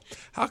vault.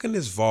 How can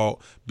this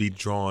vault be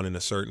drawn in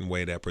a certain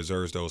way that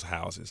preserves those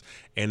houses?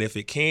 And if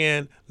it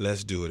can,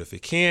 let's do it. If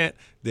it can't,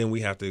 then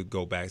we have to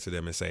go back to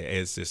them and say,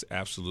 it's just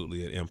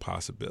absolutely an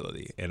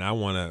impossibility. And I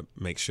want to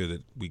make sure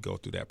that we go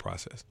through that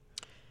process.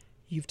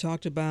 You've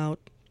talked about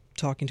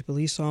talking to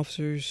police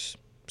officers,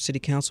 city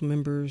council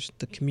members,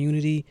 the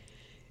community.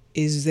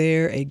 Is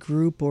there a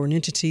group or an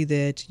entity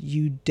that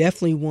you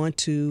definitely want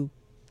to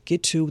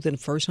get to within the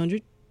first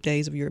 100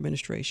 days of your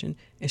administration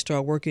and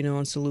start working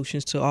on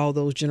solutions to all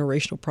those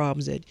generational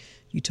problems that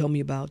you told me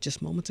about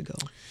just moments ago?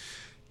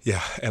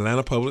 Yeah,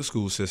 Atlanta Public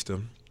School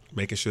System,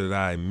 making sure that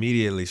I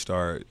immediately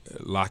start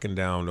locking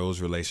down those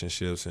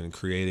relationships and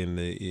creating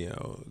the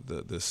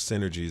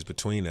synergies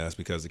between us,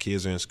 because the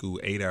kids are in school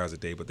 8 hours a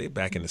day, but they're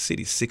back in the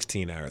city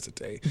 16 hours a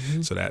day.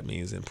 Mm-hmm. So that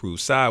means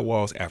improved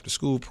sidewalks, after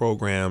school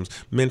programs,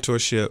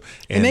 mentorship,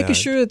 and making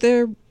sure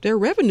that their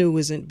revenue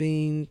isn't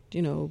being,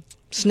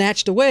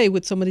 snatched away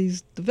with some of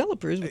these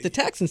developers with the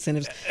tax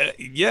incentives.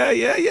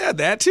 Yeah,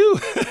 that too.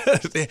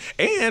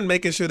 And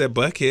making sure that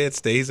Buckhead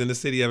stays in the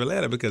city of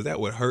Atlanta, because that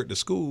would hurt the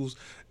schools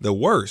the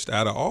worst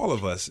out of all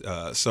of us.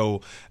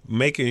 So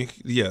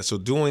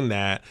doing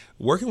that,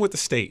 working with the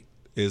state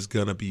is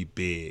going to be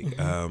big.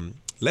 Mm-hmm.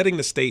 Letting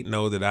the state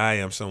know that I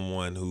am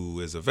someone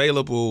who is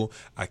available,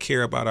 I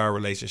care about our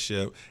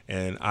relationship,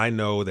 and I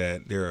know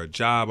that there are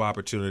job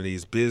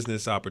opportunities,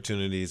 business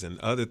opportunities, and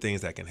other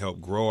things that can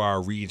help grow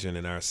our region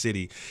and our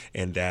city,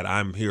 and that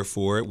I'm here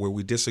for it. Where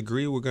we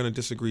disagree, we're going to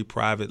disagree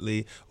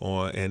privately,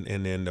 and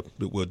then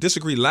we'll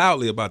disagree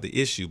loudly about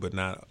the issue, but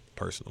not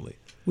personally.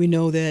 We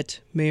know that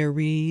Mayor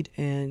Reed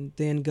and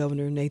then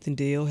Governor Nathan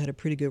Deal had a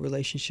pretty good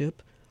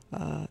relationship.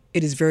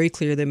 It is very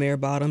clear that Mayor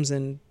Bottoms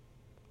and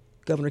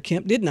Governor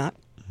Kemp did not.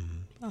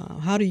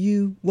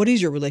 What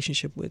is your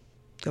relationship with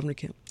Governor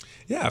Kemp?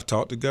 Yeah, I've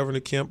talked to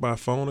Governor Kemp by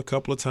phone a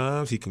couple of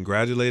times. He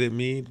congratulated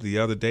me the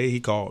other day. He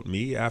called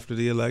me after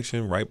the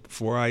election, right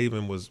before I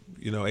even was,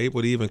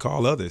 able to even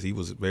call others. He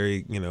was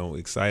very,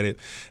 excited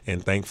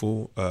and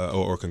thankful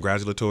or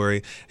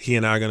congratulatory. He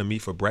and I are going to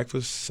meet for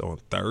breakfast on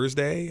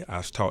Thursday.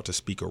 I've talked to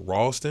Speaker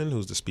Ralston,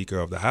 who's the Speaker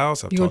of the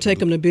House. You want to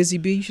take him to Busy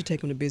Bee? You should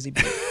take him to Busy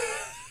Bee.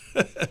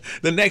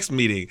 The next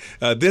meeting,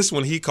 this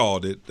one he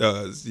called it,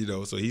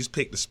 so he's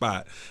picked the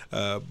spot.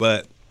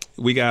 But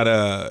we got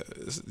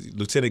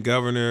Lieutenant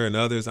Governor and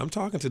others. I'm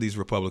talking to these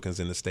Republicans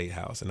in the State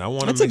House, and I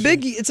want to.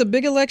 It's a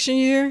big election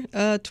year,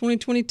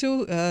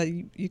 2022.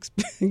 You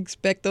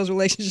expect those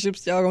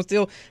relationships? Y'all gonna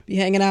still be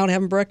hanging out,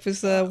 having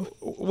breakfast?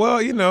 Well,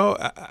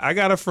 I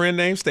got a friend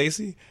named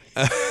Stacy.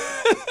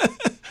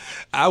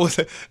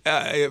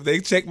 If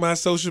they check my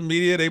social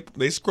media,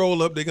 they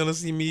scroll up, they're gonna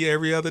see me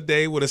every other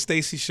day with a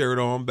Stacy shirt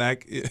on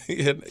back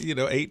in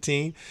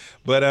 18.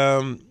 But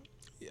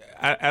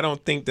I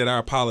don't think that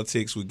our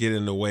politics would get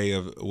in the way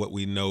of what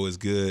we know is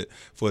good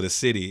for the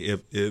city.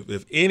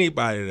 If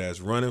anybody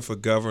that's running for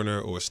governor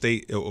or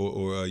state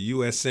or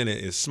U.S. Senate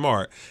is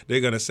smart,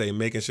 they're gonna say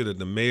making sure that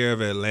the mayor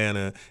of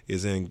Atlanta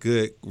is in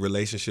good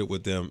relationship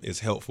with them is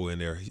helpful in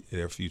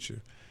their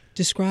future.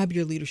 Describe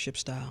your leadership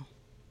style.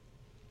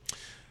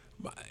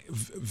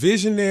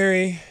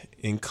 Visionary,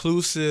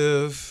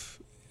 inclusive,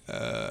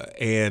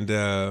 and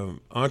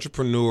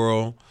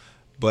entrepreneurial,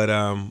 but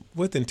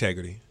with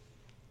integrity.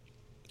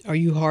 Are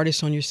you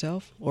hardest on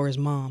yourself or his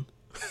mom?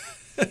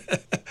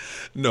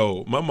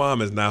 No, my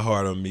mom is not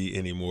hard on me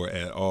anymore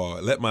at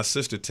all. Let my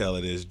sister tell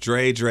it is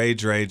Dre.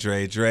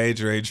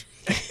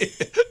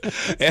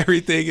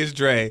 Everything is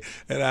Dre.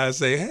 And I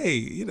say,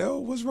 hey,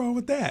 what's wrong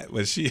with that?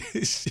 But she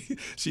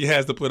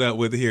has to put up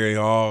with hearing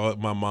all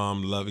my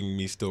mom loving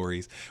me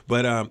stories.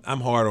 But I'm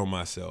hard on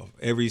myself.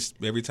 Every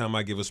time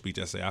I give a speech,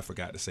 I say, I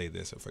forgot to say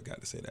this, I forgot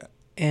to say that.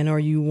 And are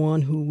you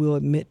one who will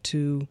admit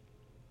to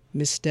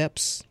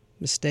missteps,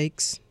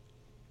 mistakes?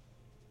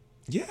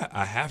 Yeah,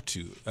 I have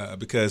to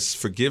because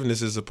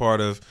forgiveness is a part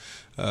of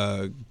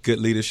good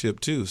leadership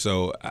too.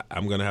 So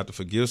I'm going to have to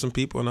forgive some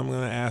people, and I'm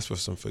going to ask for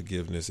some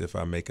forgiveness if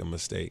I make a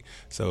mistake.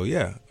 So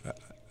yeah,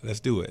 let's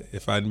do it.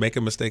 If I make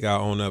a mistake, I'll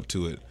own up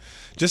to it.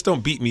 Just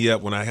don't beat me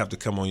up when I have to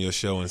come on your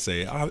show and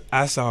say,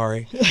 I'm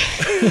sorry.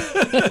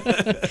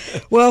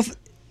 Well,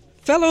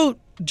 fellow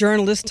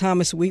journalist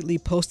Thomas Wheatley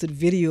posted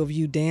video of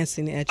you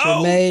dancing at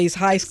your Mays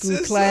high school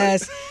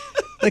class.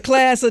 The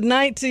class of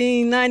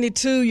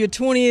 1992, your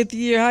 20th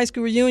year high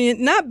school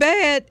reunion. Not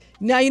bad.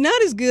 Now, you're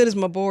not as good as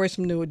my boys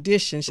from New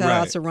Edition. Shout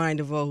out to Ryan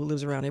DeVoe, who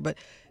lives around here. But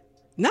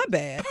not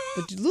bad.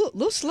 But a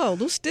little slow, a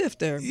little stiff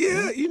there.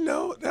 Yeah,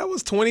 that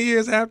was 20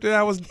 years after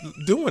I was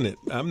doing it.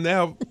 I'm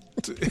now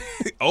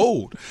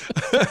old.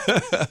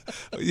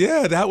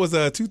 Yeah, that was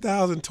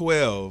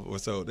 2012 or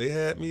so. They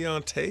had me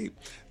on tape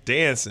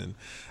dancing.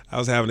 I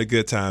was having a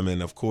good time,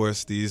 and of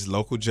course, these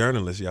local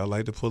journalists, y'all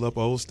like to pull up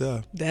old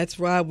stuff. That's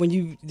right. When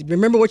you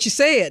remember what you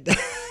said.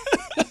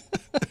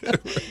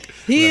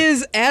 He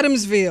is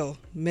Adamsville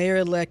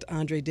Mayor-elect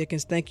Andre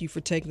Dickens. Thank you for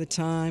taking the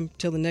time.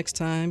 Till the next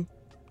time,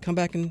 come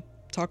back and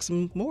talk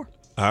some more.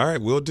 All right,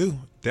 we'll do.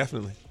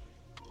 Definitely.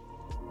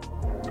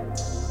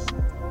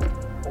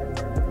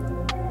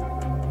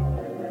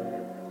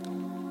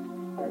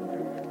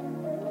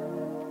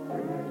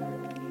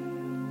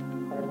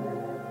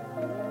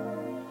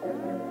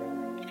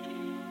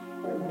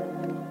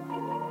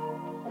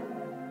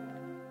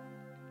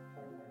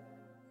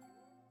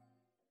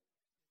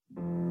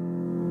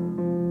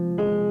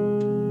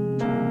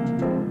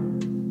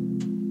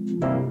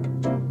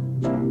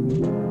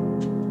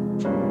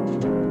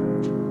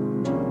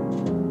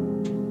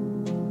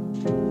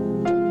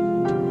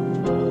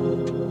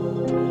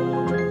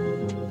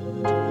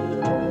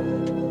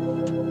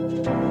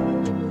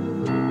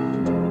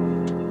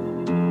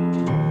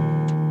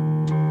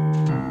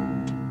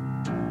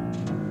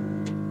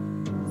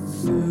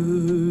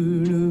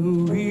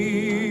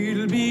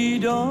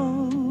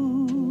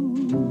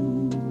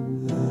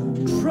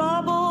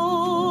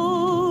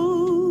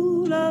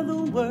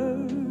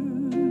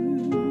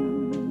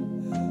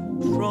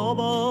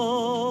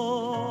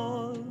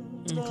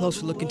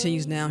 Closer Look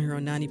continues now here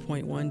on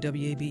 90.1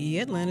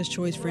 WABE, Atlanta's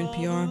Choice for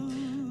NPR.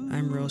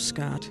 I'm Rose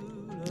Scott.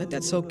 Let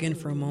that soak in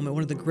for a moment.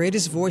 One of the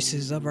greatest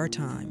voices of our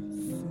time.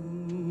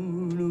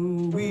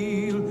 We'll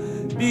be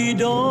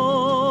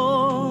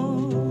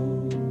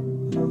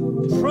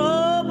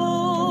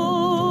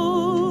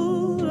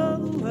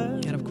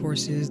and of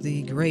course is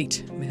the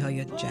great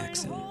Mahalia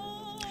Jackson.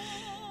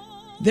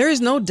 There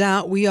is no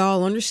doubt we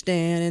all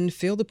understand and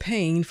feel the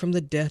pain from the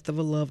death of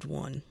a loved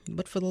one.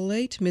 But for the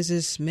late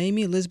Mrs.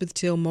 Mamie Elizabeth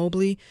Till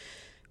Mobley,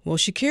 well,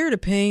 she carried a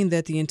pain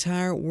that the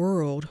entire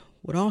world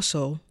would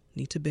also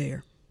need to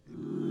bear.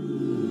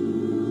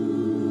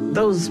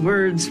 Those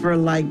words were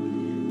like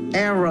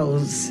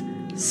arrows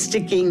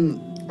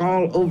sticking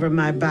all over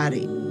my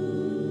body.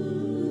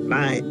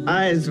 My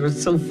eyes were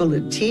so full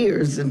of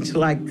tears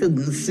until I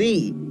couldn't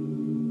see.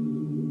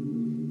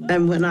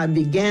 And when I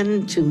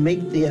began to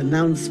make the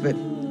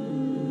announcement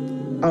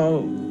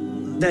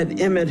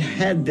that Emmett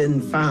had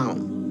been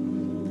found,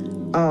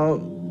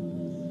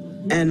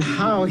 and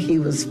how he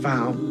was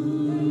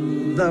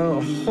found,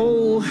 the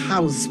whole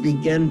house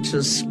began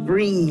to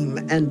scream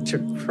and to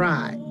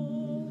cry.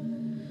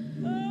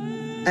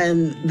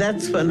 And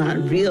that's when I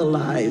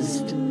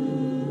realized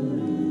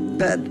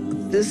that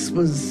this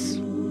was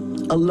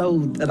a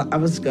load that I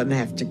was going to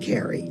have to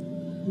carry.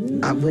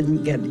 I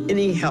wouldn't get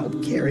any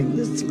help carrying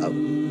this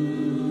load.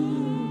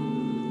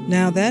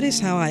 Now, that is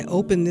how I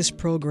opened this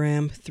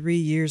program 3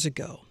 years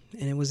ago.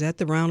 And it was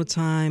around the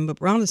time that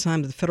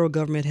the federal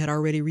government had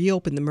already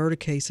reopened the murder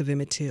case of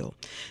Emmett Till.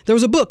 There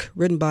was a book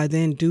written by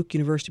then Duke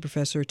University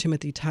professor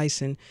Timothy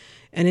Tyson,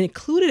 and it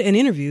included an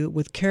interview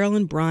with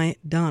Carolyn Bryant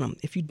Donham.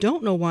 If you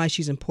don't know why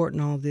she's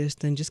important in all this,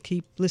 then just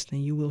keep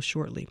listening. You will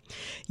shortly.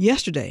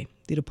 Yesterday,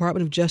 the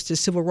Department of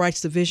Justice Civil Rights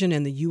Division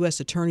and the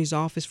U.S. Attorney's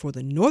Office for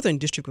the Northern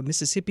District of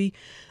Mississippi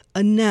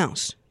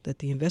announced that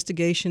the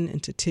investigation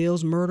into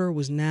Till's murder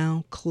was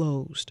now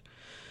closed.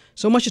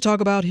 So much to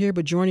talk about here,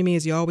 but joining me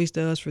as he always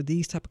does for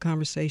these type of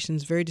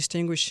conversations, very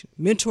distinguished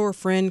mentor,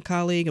 friend,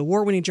 colleague,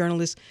 award-winning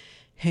journalist,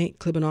 Hank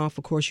Klibanoff.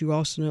 Of course, you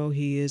also know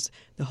he is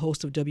the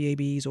host of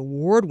WABE's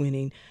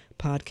award-winning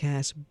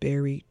podcast,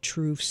 Buried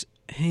Truths.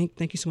 Hank,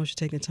 thank you so much for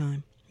taking the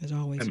time, as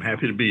always. I'm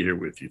happy to be here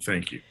with you.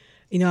 Thank you.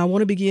 I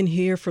want to begin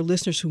here for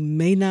listeners who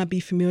may not be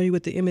familiar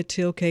with the Emmett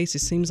Till case. It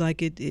seems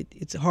like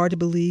it's hard to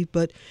believe,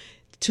 but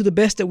to the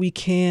best that we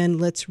can,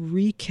 let's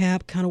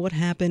recap kind of what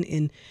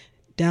happened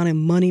down in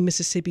Money,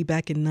 Mississippi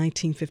back in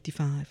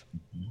 1955.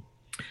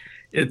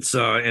 It's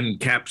in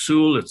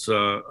Capsule. It's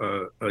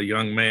a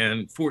young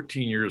man,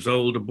 14 years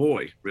old, a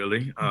boy,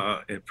 really,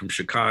 from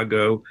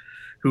Chicago,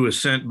 who was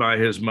sent by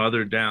his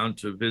mother down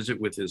to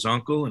visit with his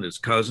uncle and his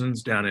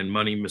cousins down in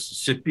Money,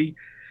 Mississippi.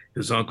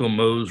 His uncle,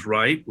 Mose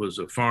Wright, was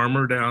a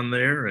farmer down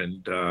there,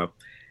 and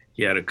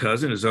he had a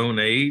cousin his own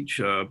age,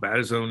 about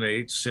his own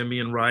age,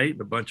 Simeon Wright,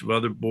 and a bunch of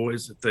other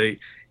boys that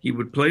he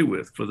would play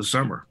with for the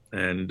summer.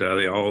 And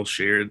they all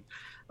shared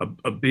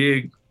a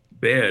big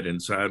bed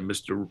inside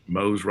Mr.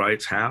 Mose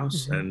Wright's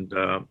house. Mm-hmm.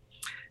 And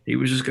he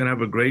was just going to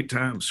have a great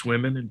time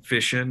swimming and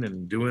fishing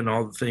and doing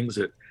all the things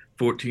that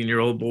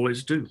 14-year-old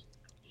boys do.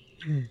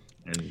 Mm.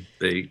 And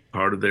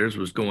part of theirs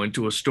was going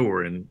to a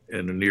store in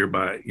a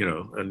nearby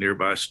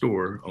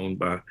store owned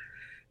by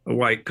a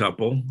white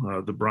couple,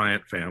 the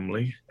Bryant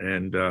family.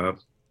 And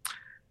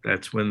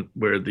that's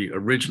where the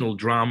original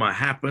drama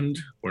happened.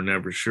 We're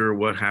never sure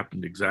what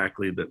happened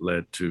exactly that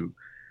led to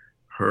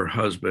her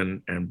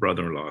husband and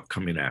brother-in-law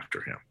coming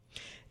after him.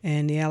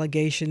 And the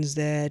allegations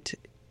that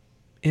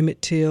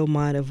Emmett Till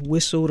might have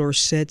whistled or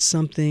said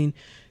something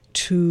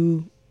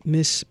to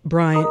Miss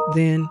Bryant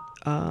then,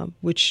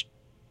 which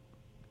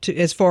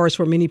as far as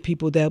for many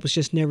people, that was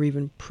just never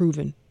even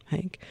proven,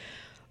 Hank.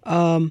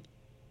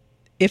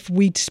 If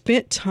we'd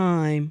spent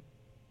time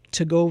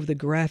to go over the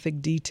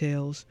graphic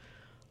details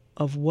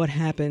of what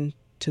happened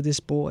to this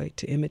boy,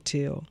 to Emmett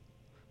Till,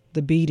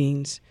 the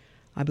beatings,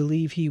 I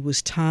believe he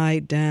was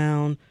tied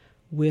down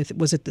with,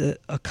 was it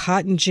a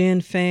cotton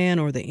gin fan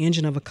or the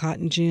engine of a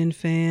cotton gin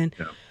fan?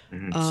 Yeah.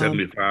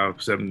 Mm-hmm.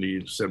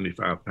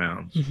 75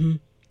 pounds. Mm-hmm.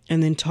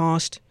 And then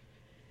tossed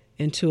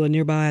into a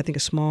nearby, I think,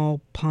 a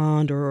small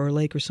pond or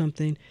lake or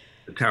something.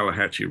 The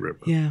Tallahatchie River.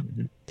 Yeah.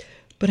 Mm-hmm.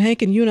 But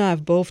Hank, and you and I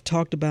have both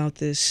talked about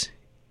this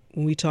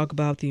when we talk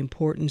about the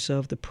importance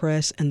of the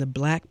press and the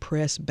black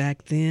press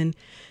back then,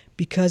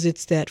 because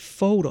it's that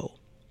photo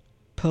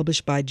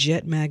published by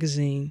Jet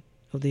magazine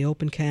of the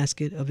open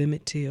casket of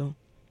Emmett Till.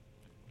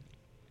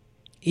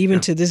 Even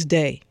to this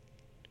day,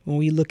 when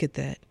we look at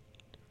that,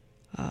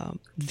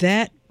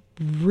 that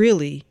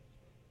really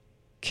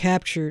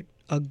captured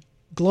a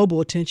global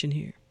attention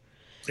here.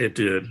 It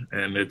did,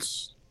 and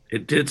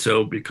it did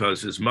so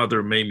because his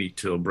mother, Mamie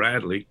Till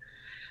Bradley,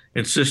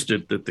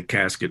 insisted that the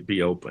casket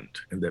be opened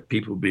and that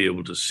people be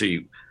able to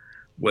see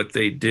what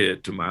they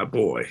did to my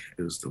boy,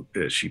 as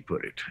she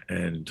put it.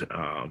 And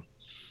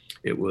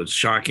it was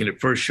shocking. It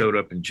first showed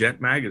up in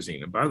Jet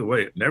magazine, and by the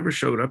way, it never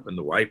showed up in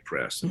the white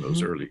press in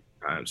those early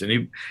times.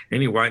 And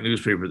any white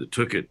newspaper that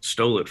took it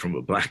stole it from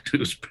a black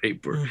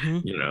newspaper,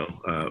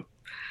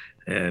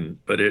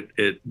 but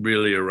it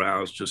really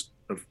aroused just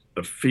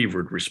a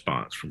fevered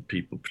response from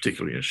people,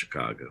 particularly in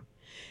Chicago.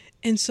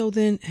 And so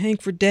then, Hank,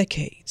 for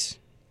decades,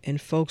 and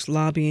folks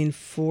lobbying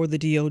for the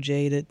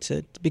DOJ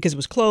to because it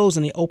was closed,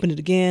 and they opened it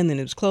again, and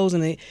it was closed,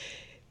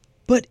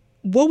 but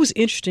what was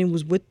interesting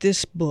was with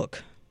this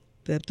book,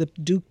 that the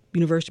Duke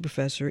University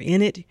professor,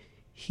 in it,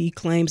 he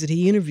claims that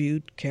he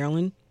interviewed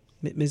Carolyn,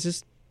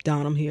 Mrs.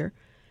 Donham here,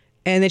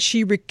 and that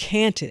she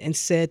recanted and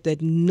said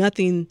that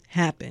nothing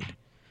happened.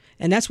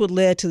 And that's what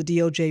led to the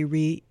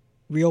DOJ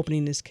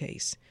reopening this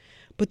case.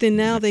 But then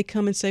now they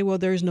come and say, well,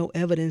 there's no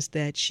evidence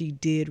that she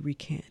did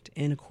recant.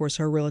 And, of course,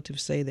 her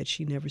relatives say that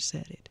she never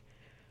said it.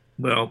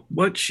 Well,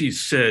 what she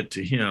said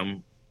to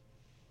him,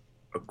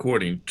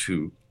 according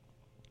to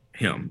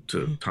him,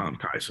 to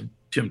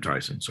Tim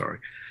Tyson,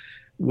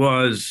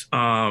 was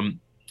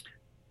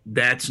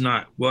that's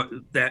not what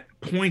that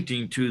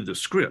pointing to the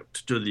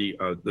script, to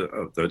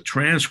the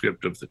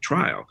transcript of the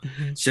trial,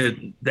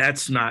 said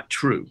that's not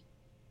true.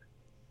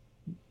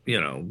 You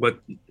know,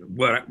 what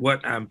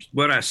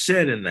I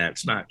said in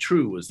that's not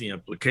true was the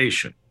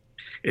implication.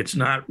 It's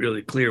not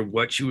really clear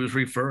what she was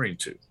referring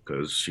to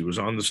because she was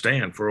on the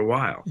stand for a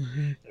while.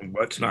 And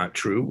what's not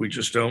true, we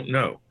just don't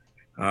know.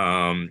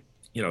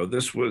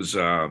 This was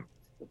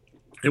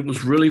it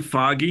was really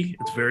foggy.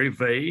 It's very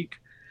vague.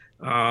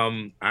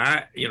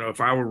 If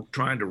I were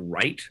trying to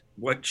write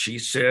what she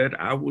said,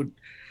 it would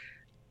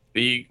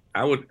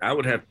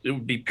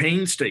be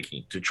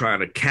painstaking to try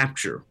to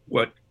capture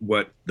what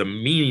the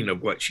meaning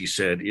of what she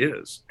said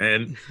is.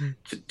 And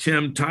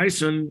Tim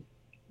Tyson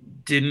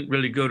didn't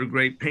really go to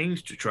great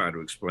pains to try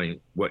to explain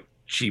what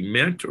she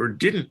meant or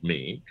didn't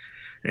mean,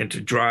 and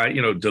to draw,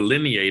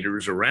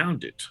 delineators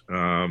around it.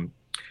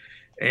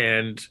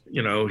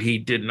 He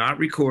did not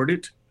record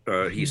it.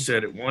 He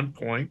said at one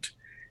point,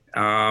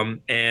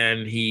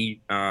 and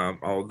he,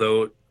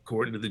 although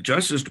according to the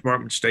Justice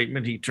Department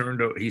statement,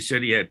 he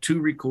said he had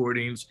 2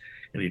 recordings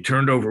and he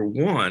turned over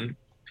one,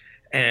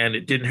 and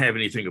it didn't have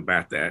anything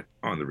about that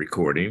on the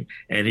recording.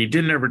 And he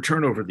didn't ever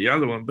turn over the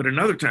other one. But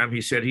another time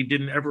he said he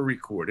didn't ever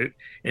record it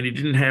and he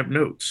didn't have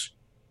notes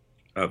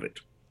of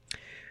it.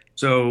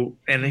 So,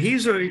 and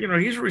he's a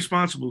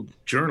responsible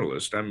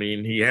journalist. I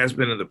mean, he has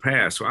been in the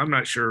past. So I'm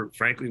not sure,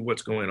 frankly,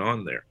 what's going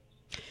on there.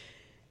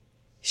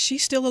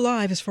 She's still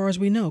alive as far as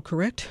we know,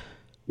 correct?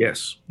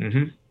 Yes.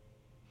 Mm-hmm.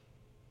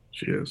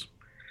 She is.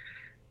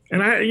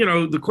 And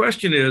the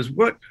question is,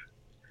 what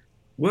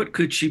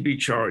could she be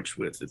charged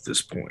with at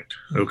this point?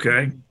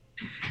 Okay.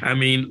 I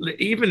mean,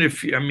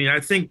 I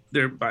think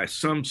there, by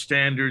some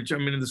standards,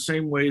 in the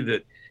same way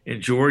that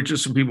in Georgia,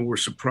 some people were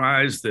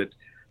surprised that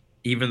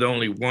even though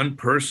only one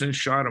person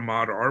shot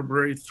Ahmaud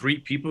Arbery, 3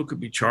 people could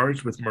be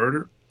charged with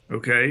murder.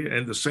 Okay.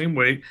 And the same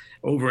way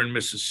over in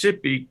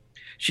Mississippi,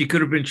 she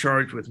could have been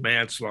charged with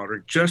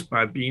manslaughter just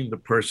by being the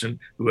person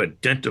who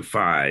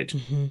identified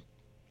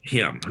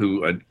him,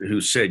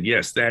 who said,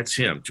 yes, that's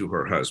him, to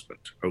her husband.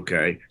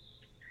 Okay.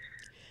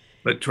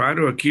 But try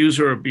to accuse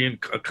her of being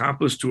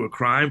accomplice to a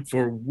crime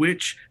for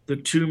which the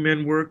 2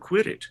 men were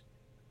acquitted.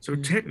 So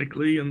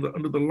technically,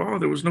 under the law,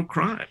 there was no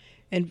crime.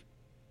 And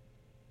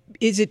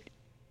is it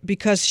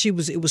because it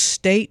was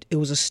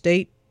a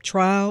state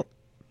trial?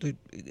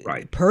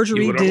 Right.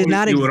 Perjury did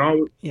not exist.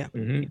 Yeah.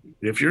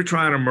 If you're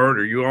trying to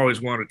murder, you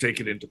always want to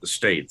take it into the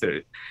state.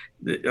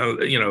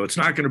 It's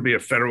not going to be a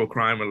federal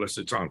crime unless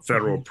it's on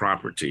federal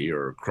property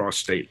or across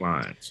state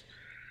lines.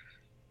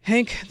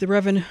 Hank, the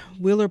Reverend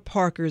Wheeler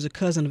Parker is a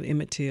cousin of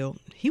Emmett Till.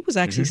 He was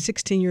actually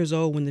 16 years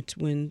old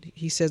when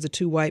he says the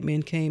 2 white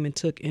men came and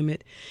took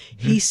Emmett.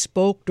 He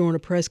spoke during a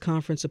press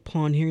conference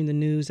upon hearing the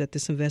news that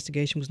this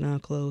investigation was now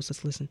closed.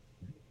 Let's listen.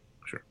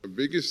 Sure. The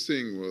biggest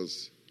thing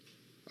was,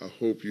 I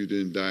hope you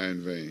didn't die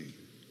in vain.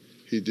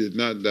 He did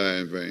not die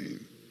in vain.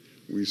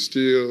 We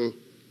still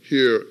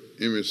hear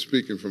Emmett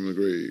speaking from the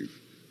grave.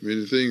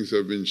 Many things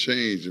have been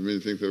changed and many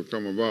things have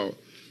come about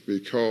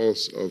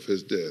because of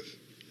his death.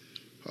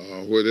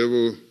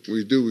 Whatever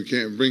we do, we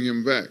can't bring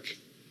him back,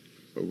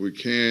 but we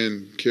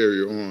can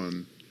carry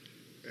on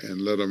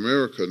and let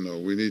America know.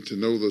 We need to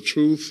know the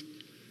truth,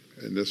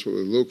 and that's what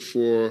we look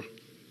for,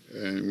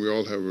 and we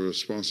all have a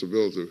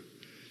responsibility.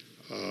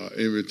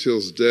 Emmett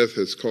Till's death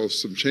has caused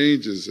some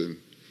changes, and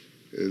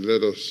it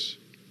let us,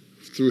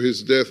 through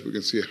his death, we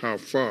can see how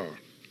far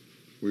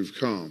we've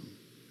come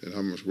and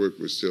how much work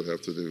we still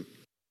have to do.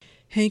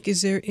 Hank,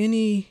 is there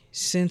any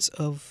sense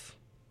of,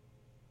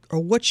 or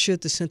what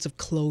should the sense of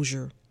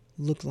closure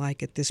look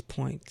like at this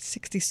point,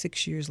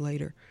 66 years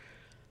later,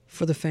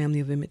 for the family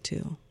of Emmett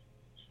Till?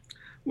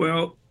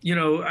 Well,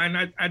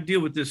 and I deal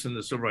with this in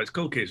the civil rights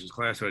cold cases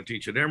class that I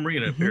teach at Emory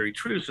and at Barry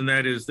Truth, and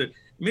that is that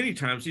many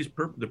times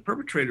the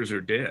perpetrators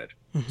are dead,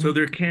 so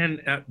there can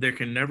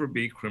never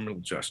be criminal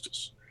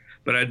justice.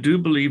 But I do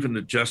believe in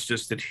the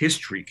justice that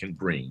history can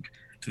bring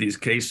to these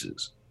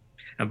cases,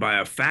 and by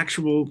a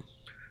factual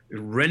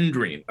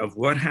rendering of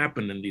what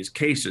happened in these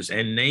cases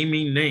and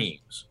naming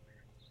names,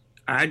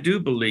 I do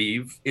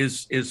believe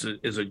is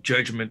a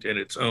judgment in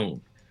its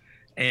own,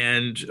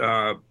 and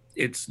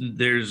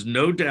there's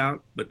no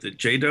doubt but that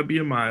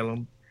J.W.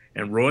 Milam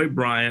and Roy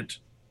Bryant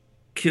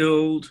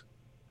killed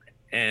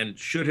and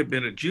should have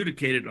been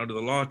adjudicated under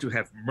the law to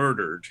have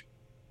murdered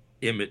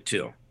Emmett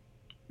Till.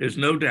 There's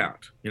no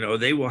doubt.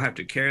 They will have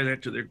to carry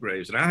that to their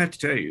graves. And I have to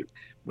tell you,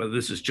 whether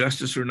this is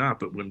justice or not,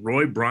 but when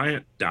Roy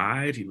Bryant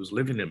died, he was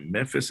living in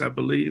Memphis, I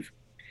believe.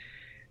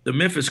 The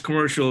Memphis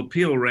Commercial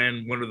Appeal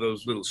ran one of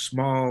those little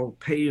small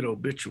paid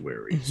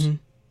obituaries.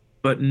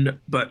 But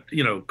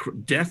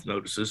death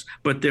notices,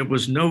 but there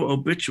was no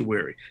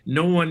obituary.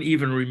 No one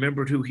even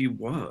remembered who he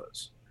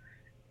was,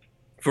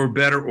 for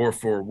better or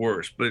for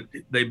worse. But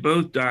they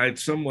both died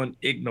somewhat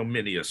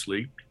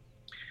ignominiously.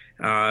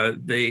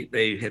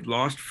 They had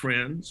lost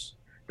friends.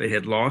 They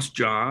had lost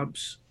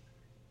jobs.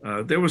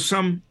 There was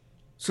some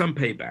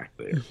payback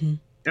there.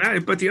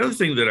 But the other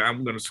thing that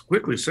I'm going to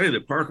quickly say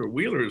that Parker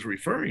Wheeler is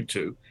referring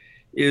to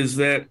is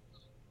that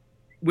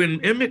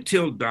when Emmett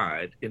Till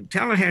died in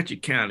Tallahatchie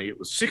County, it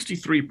was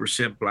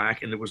 63%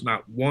 Black, and there was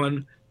not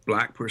one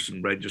Black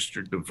person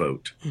registered to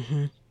vote.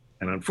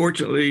 And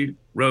unfortunately,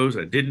 Rose,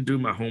 I didn't do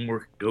my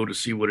homework, go to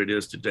see what it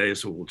is today.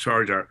 So we'll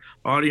charge our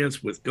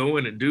audience with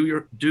going and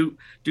do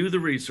the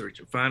research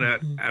and find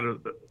out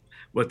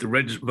what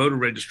the voter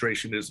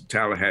registration is in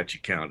Tallahatchie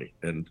County,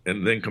 and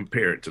then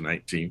compare it to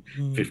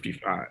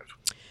 1955.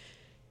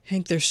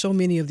 Hank, there's so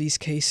many of these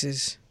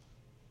cases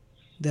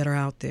that are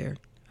out there.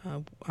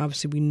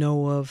 Obviously, we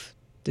know of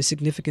the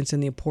significance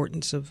and the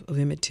importance of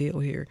Emmett Till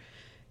here.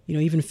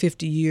 Even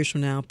 50 years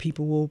from now,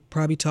 people will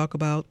probably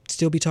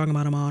still be talking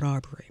about Ahmaud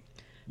Arbery,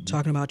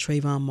 talking about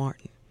Trayvon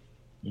Martin,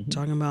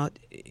 talking about,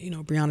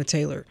 Breonna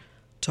Taylor,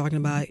 talking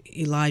about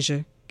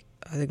Elijah,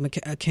 I think,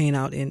 McCain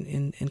out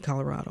in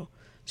Colorado.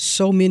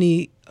 So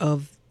many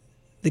of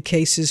the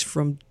cases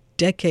from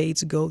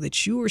decades ago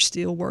that you are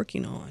still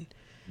working on.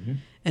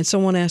 And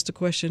someone asked the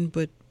question,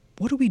 but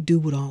what do we do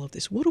with all of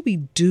this? What do we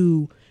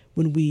do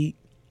when we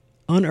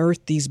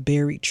unearth these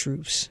buried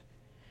truths?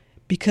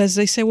 Because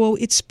they say, well,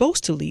 it's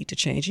supposed to lead to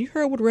change. You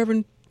heard what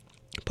Reverend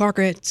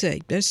Parker had to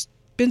say. There's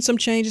been some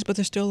changes, but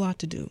there's still a lot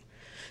to do.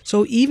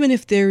 So even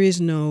if there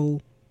is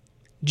no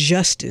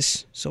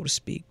justice, so to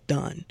speak,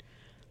 done,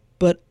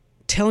 but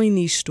telling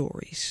these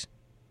stories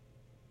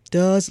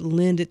does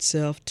lend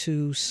itself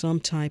to some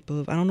type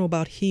of, I don't know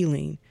about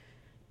healing,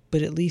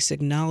 but at least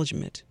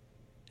acknowledgement.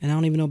 And I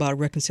don't even know about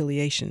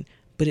reconciliation,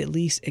 but at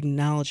least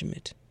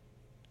acknowledgement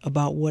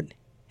about what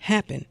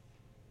happened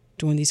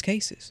during these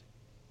cases.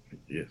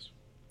 Yes.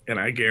 And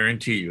I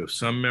guarantee you, if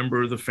some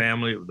member of the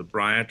family, of the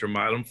Bryant or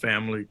Milam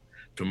family,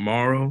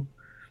 tomorrow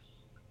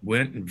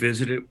went and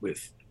visited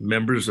with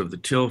members of the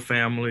Till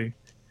family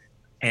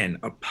and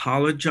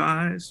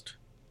apologized,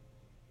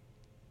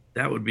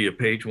 that would be a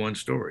page one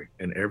story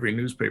in every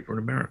newspaper in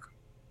America.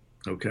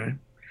 Okay?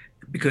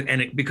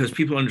 Because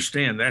people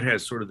understand that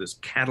has sort of this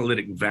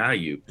catalytic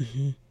value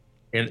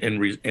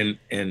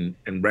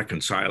in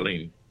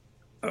reconciling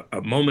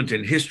a moment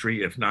in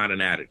history, if not an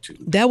attitude.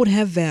 That would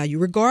have value,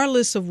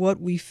 regardless of what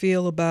we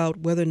feel about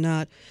whether or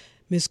not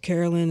Miss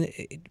Carolyn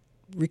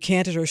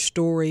recanted her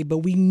story. But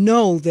we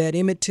know that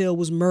Emmett Till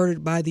was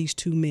murdered by these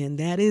two men.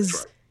 That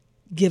is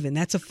given.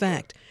 That's a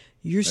fact.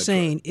 You're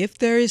saying if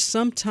there is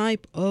some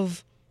type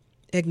of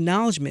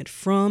acknowledgement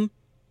from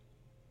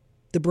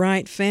the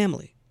Bryant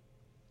family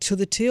to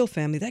the Till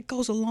family, that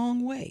goes a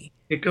long way.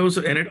 It goes,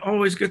 and it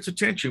always gets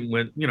attention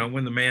when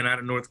the man out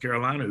of North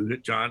Carolina who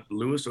hit John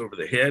Lewis over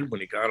the head when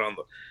he got on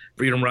the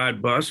Freedom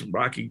Ride bus in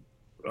Rocky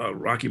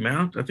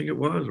Mount, I think it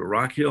was, or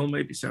Rock Hill,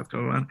 maybe South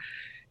Carolina,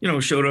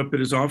 showed up at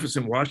his office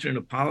in Washington,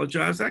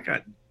 apologized. That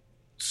got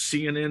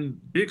CNN,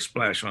 big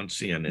splash on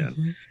CNN.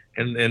 Mm-hmm.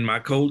 And in my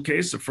cold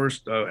case, the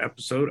first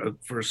episode of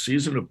first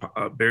season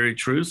of Buried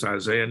Truths,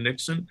 Isaiah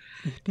Nixon,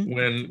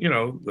 when,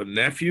 the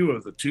nephew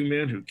of the two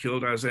men who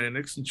killed Isaiah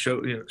Nixon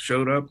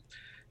showed up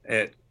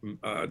at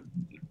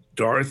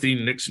Dorothy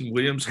Nixon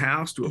Williams'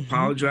 house to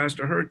apologize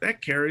to her,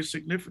 that carries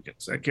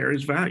significance. That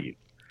carries value.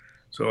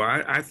 So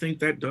I think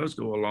that does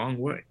go a long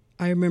way.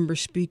 I remember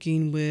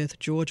speaking with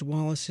George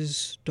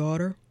Wallace's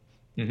daughter,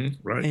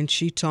 right, and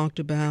she talked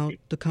about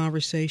the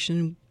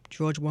conversation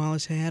George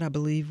Wallace had, I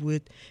believe,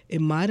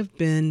 it might have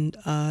been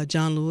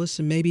John Lewis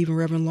and maybe even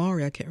Reverend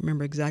Laurie. I can't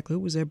remember exactly who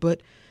was there,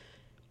 but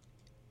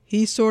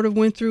he sort of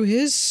went through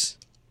his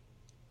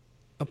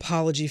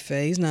apology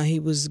phase. Now, he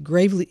was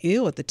gravely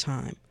ill at the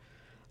time.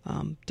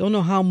 Don't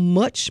know how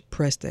much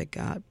press that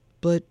got,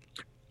 but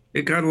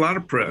it got a lot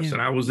of press. Yeah.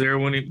 And I was there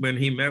when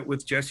he met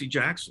with Jesse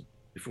Jackson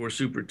before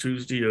Super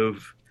Tuesday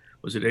of,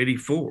 was it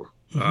 84?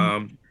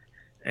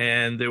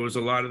 And there was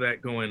a lot of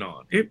that going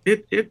on.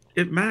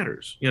 It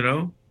matters,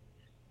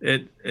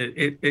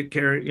 It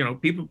carry,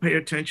 people pay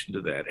attention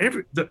to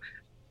that.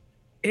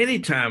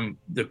 Anytime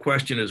the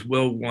question is,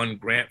 will one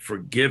grant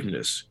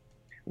forgiveness?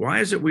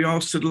 Why is it we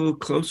all sit a little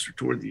closer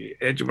toward the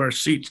edge of our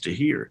seats to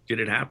hear? Did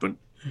it happen?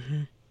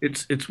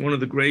 It's one of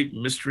the great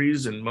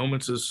mysteries and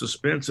moments of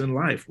suspense in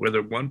life,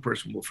 whether one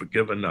person will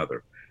forgive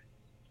another.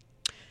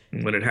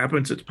 And when it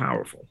happens, it's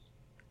powerful.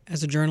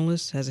 As a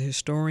journalist, as a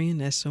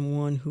historian, as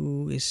someone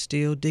who is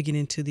still digging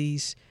into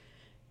these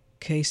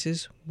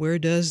cases, where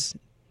does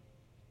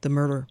the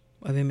murder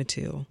of Emmett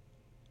Till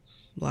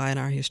lie in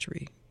our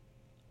history?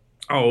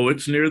 Oh,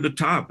 it's near the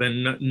top,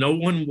 and no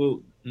one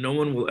will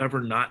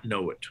ever not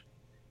know it,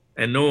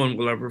 and no one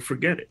will ever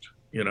forget it.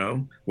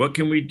 What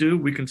can we do?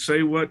 We can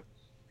say what,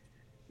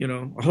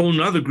 a whole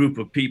nother group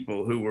of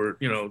people who were,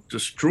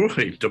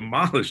 destroyed,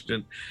 demolished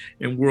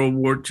in World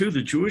War II,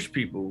 the Jewish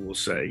people will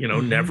say,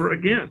 never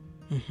again,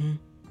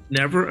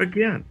 never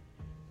again.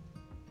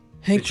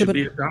 Hank it should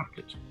be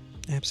adopted.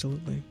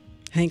 Absolutely.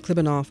 Hank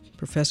Klibanoff,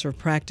 professor of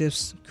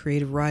practice,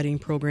 creative writing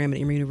program at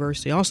Emory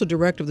University, also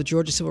director of the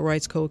Georgia Civil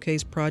Rights Cold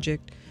Case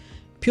Project,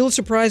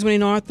 Pulitzer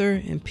Prize-winning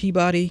author, and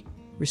Peabody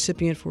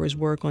recipient for his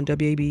work on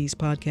WABE's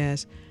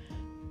podcast,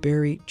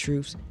 Buried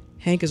Truths.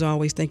 Hank, as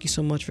always, thank you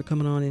so much for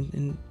coming on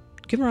and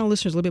giving our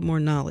listeners a little bit more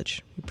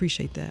knowledge. We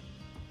appreciate that.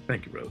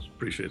 Thank you, Rose.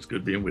 Appreciate it. It's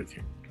good being with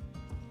you.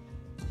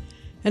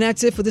 And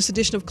that's it for this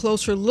edition of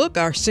Closer Look.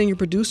 Our senior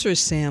producer is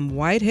Sam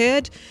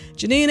Whitehead.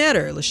 Janine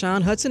Etter,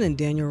 LaShawn Hudson, and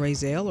Daniel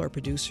Razel are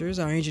producers.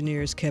 Our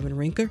engineer is Kevin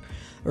Rinker.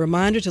 A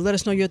reminder to let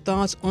us know your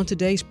thoughts on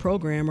today's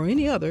program or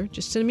any other.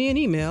 Just send me an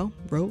email,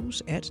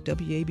 rose@wabe.org.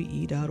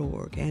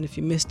 And if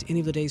you missed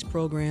any of today's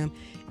program,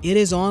 it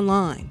is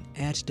online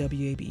at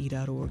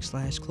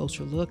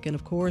wabe.org/Closer Look. And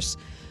of course,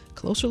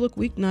 Closer Look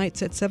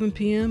weeknights at 7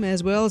 p.m.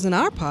 as well as in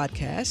our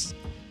podcast.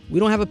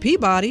 We don't have a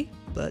Peabody,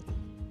 but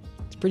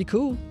it's pretty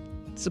cool.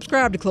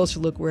 Subscribe to Closer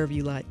Look wherever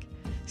you like.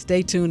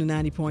 Stay tuned to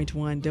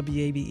 90.1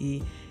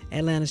 WABE,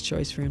 Atlanta's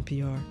Choice for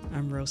NPR.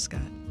 I'm Rose Scott.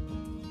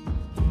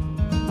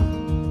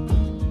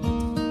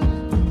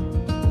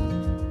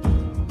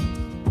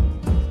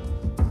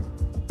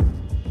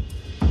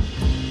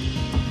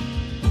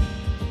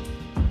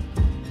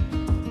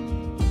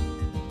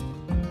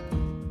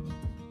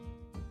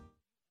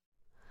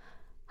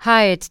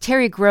 Hi, it's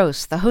Terry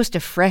Gross, the host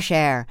of Fresh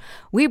Air.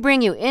 We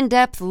bring you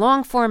in-depth,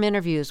 long-form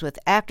interviews with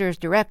actors,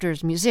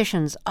 directors,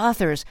 musicians,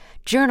 authors,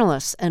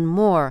 journalists, and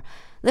more.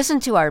 Listen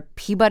to our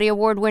Peabody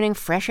Award-winning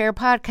Fresh Air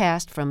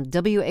podcast from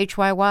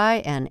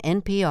WHYY and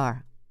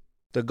NPR.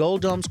 The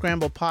Gold Dome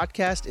Scramble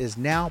podcast is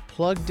now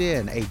plugged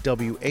in, a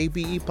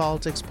WABE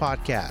Politics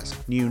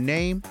podcast. New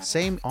name,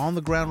 same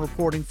on-the-ground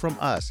reporting from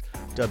us,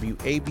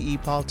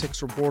 WABE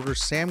Politics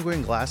reporters Sam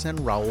Gringlass and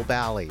Raul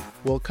Bally.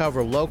 We'll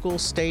cover local,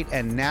 state,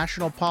 and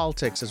national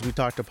politics as we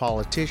talk to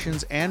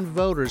politicians and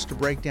voters to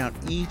break down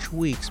each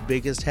week's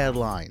biggest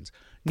headlines.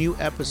 New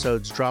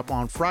episodes drop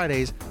on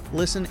Fridays.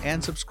 Listen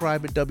and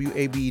subscribe at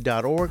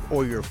WABE.org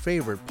or your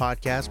favorite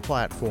podcast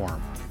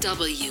platform.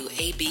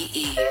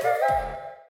 WABE.